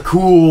about the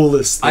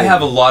coolest thing. I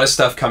have a lot of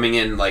stuff coming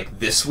in like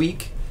this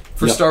week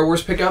for Star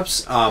Wars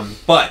pickups.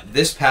 But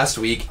this past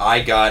week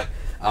I got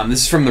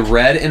this is from the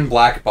red and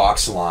black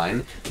box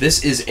line.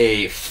 This is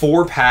a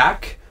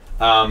 4-pack.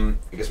 I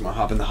guess I'm gonna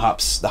hop in the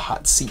hot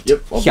seat.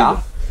 Yep.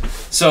 Yeah.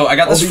 So I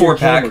got this I'll be your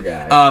 4-pack.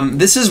 camera guy.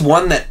 This is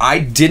one that I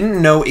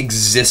didn't know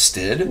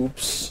existed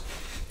Oops.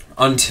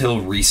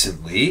 until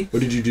recently. What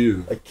did you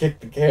do? I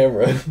kicked the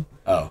camera.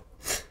 Oh.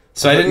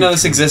 So I didn't know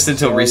this existed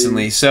until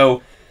recently.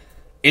 So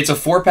it's a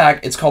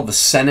 4-pack. It's called the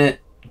Senate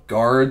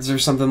Guards or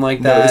something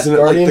like that. No, isn't it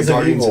Guardians like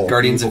of the Evil.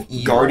 Guardians of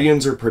Evil.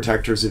 Guardians or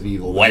Protectors of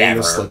Evil.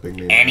 Whatever. Slipping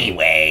me.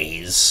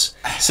 Anyways.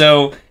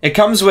 So it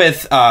comes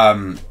with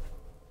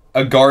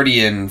a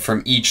Guardian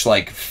from each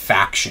like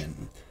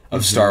faction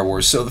of Star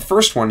Wars. So the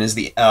first one is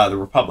the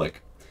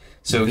Republic.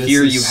 So This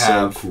here is you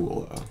have so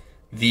cool, though.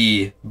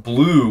 the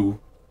blue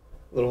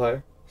A little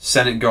higher.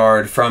 Senate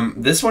Guard from...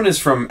 This one is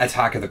from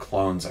Attack of the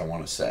Clones, I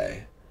want to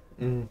say.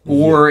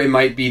 Or it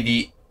might be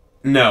the...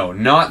 No,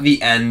 not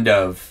the end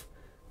of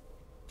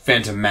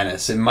Phantom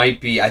Menace. It might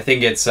be... I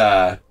think it's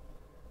Attack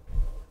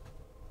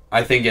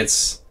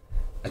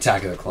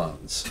of the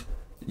Clones.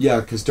 Yeah,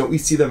 because don't we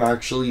see them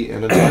actually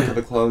in Attack of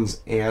the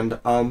Clones and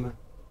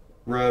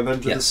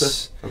Revenge of the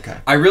Sith? Okay.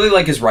 I really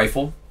like his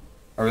rifle.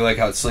 I really like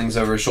how it slings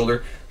over his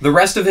shoulder. The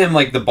rest of him,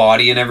 like the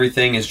body and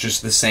everything, is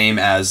just the same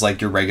as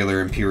like your regular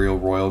Imperial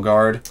Royal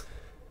Guard.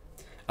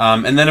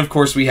 And then, of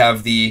course, we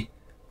have the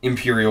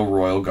Imperial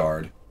Royal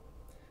Guard.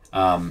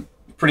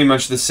 Pretty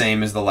much the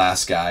same as the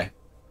last guy.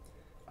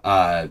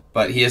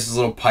 But he has his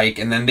little pike,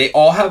 and then they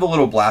all have a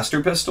little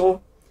blaster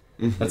pistol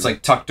that's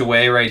like tucked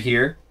away right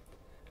here.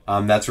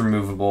 That's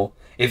removable.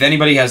 If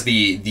anybody has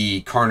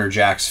the Karner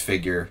Jax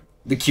figure,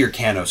 the Kier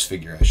Kanos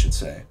figure, I should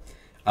say,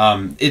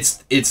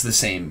 it's the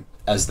same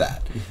as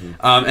that.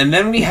 And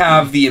then we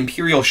have the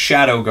Imperial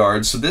Shadow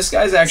Guard. So this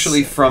guy's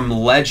actually from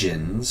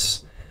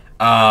Legends,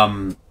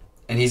 and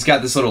he's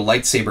got this little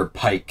lightsaber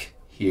pike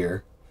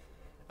here.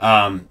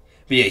 But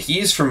yeah,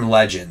 he's from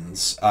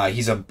Legends.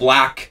 He's a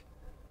black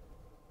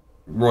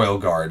Royal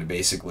Guard,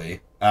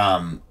 basically.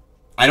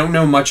 I don't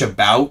know much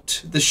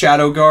about the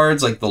Shadow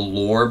Guards, like the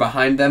lore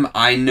behind them.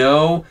 I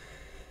know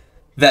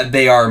that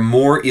they are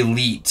more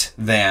elite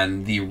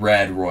than the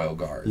Red Royal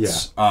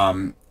Guards.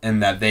 Yeah.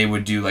 And that they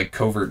would do like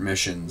covert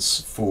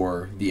missions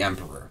for the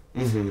Emperor.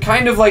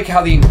 Kind of like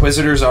how the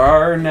Inquisitors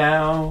are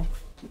now.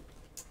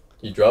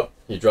 He dropped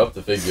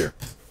the figure.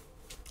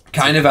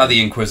 Kind of how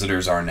the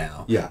Inquisitors are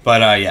now. Yeah.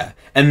 But yeah.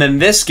 And then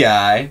this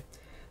guy,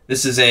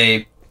 this is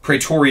a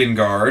Praetorian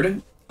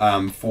Guard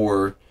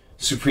for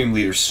Supreme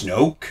Leader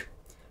Snoke.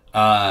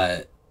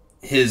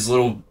 His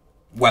little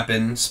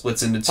weapon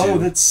splits into two. Oh,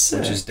 that's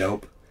sick. Which is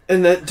dope.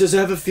 And that does it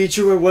have a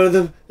feature where one of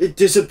them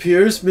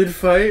disappears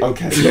mid-fight?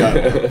 Okay,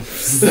 yeah.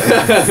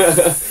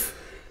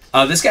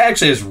 This guy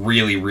actually has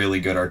really, really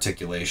good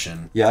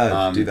articulation.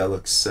 Yeah, dude, that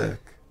looks sick.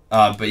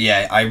 But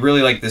yeah, I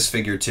really like this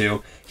figure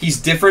too.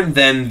 He's different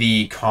than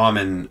the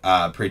common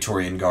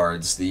Praetorian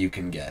Guards that you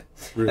can get.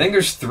 Really? I think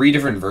there's 3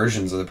 different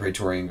versions of the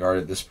Praetorian Guard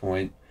at this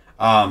point.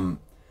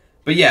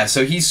 But yeah,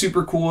 so he's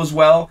super cool as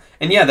well.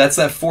 And yeah, that's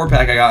that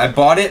 4-pack I got. I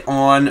bought it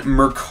on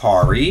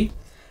Mercari.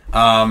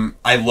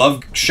 I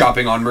love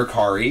shopping on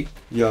Mercari.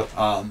 Yep.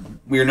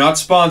 We are not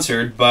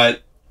sponsored,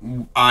 but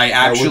I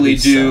actually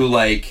do sick.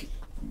 like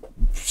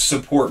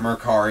support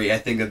Mercari. I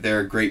think that they're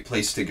a great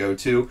place to go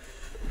to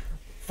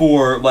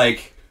for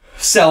like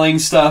selling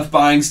stuff,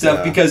 buying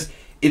stuff, because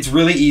it's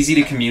really easy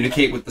to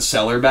communicate with the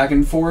seller back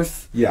and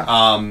forth.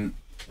 Yeah.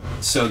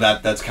 So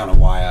that's kind of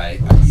why I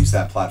use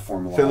that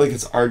platform a lot. I feel like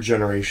it's our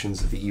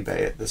generations of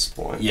eBay at this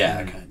point.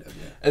 Yeah, kind of.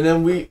 Yeah. And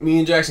then me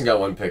and Jackson got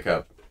one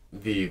pickup.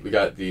 We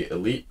got the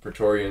Elite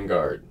Praetorian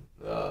Guard,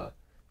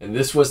 and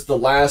this was the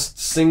last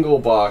single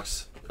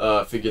box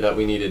figure that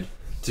we needed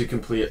to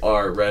complete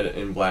our red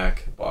and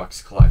black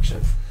box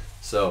collection.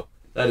 So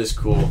that is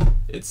cool.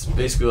 It's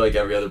basically like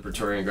every other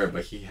Praetorian Guard,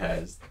 but he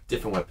has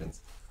different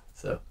weapons.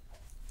 So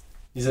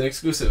he's an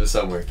exclusive of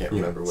somewhere. Can't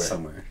remember where.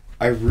 Somewhere.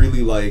 I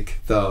really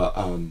like the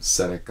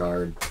Senate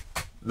Guard.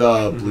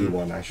 The blue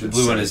one, I should say.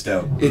 The blue one is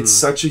dope. It's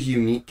such a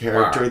unique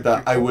character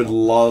that I would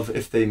love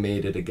if they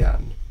made it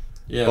again.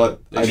 Yeah, But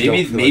I don't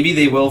feel maybe like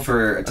they will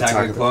for Attack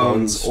of the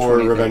Clones or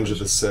 20 Revenge Clones. of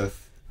the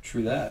Sith.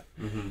 True that.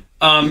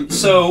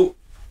 So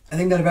I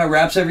think that about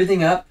wraps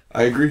everything up.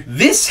 I agree.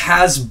 This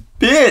has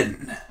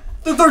been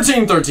the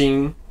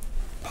 1313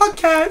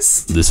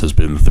 Podcast. This has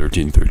been the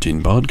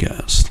 1313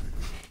 podcast.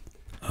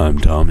 I'm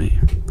Tommy.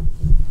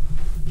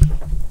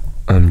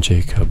 I'm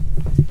Jacob.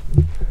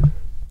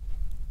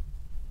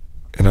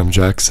 And I'm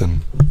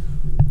Jackson.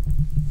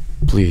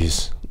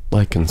 Please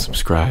like and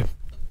subscribe.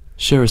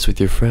 Share us with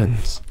your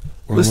friends.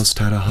 We're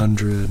almost at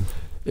 100.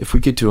 If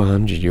we get to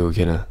 100, you'll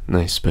get a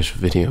nice special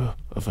video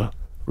of a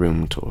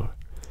room tour.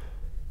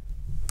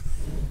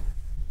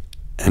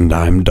 And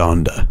I'm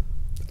Donda.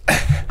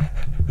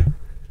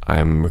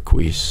 I'm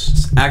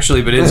Marquise.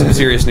 Actually, but in some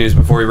serious news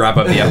before we wrap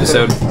up the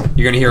episode,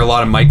 you're going to hear a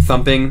lot of mic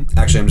thumping.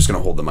 Actually, I'm just going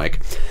to hold the mic.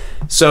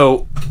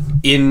 So,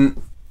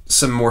 in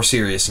some more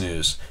serious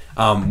news.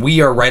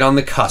 We are right on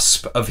the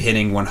cusp of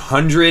hitting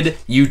 100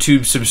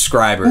 YouTube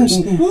subscribers.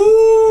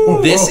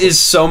 This is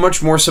so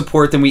much more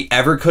support than we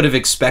ever could have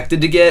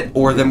expected to get,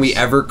 or than we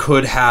ever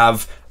could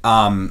have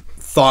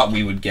thought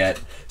we would get.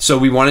 So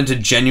we wanted to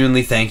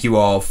genuinely thank you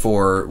all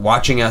for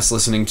watching us,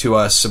 listening to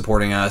us,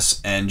 supporting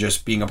us, and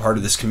just being a part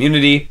of this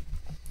community.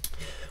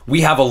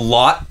 We have a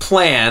lot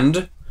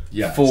planned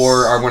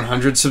for our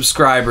 100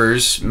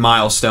 subscribers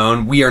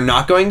milestone. We are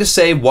not going to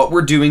say what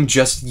we're doing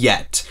just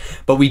yet,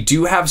 but we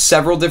do have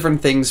several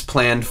different things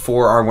planned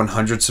for our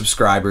 100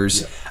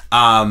 subscribers.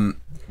 Yeah.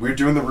 We're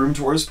doing the room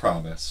tour as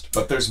promised,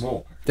 but there's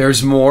more.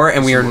 There's more,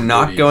 and we are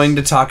not going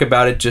to talk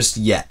about it just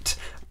yet.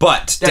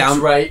 But that's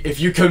right. If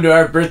you come to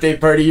our birthday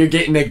party, you're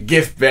getting a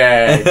gift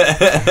bag.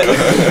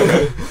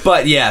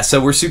 But yeah, so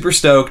we're super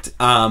stoked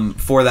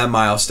for that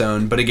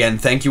milestone. But again,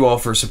 thank you all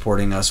for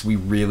supporting us. We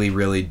really,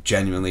 really,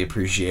 genuinely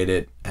appreciate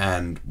it,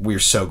 and we're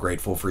so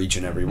grateful for each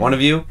and every one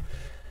of you.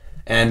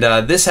 And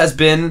this has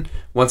been,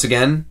 once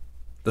again,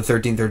 the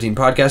 1313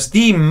 podcast,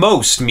 the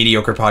most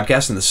mediocre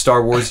podcast in the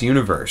Star Wars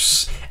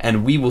universe.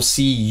 And we will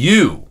see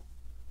you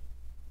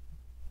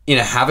in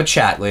a Have a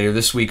Chat later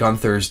this week on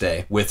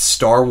Thursday with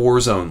Star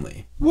Wars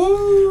only.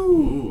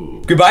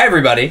 Woo! Goodbye,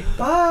 everybody.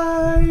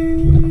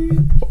 Bye.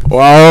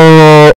 Wow.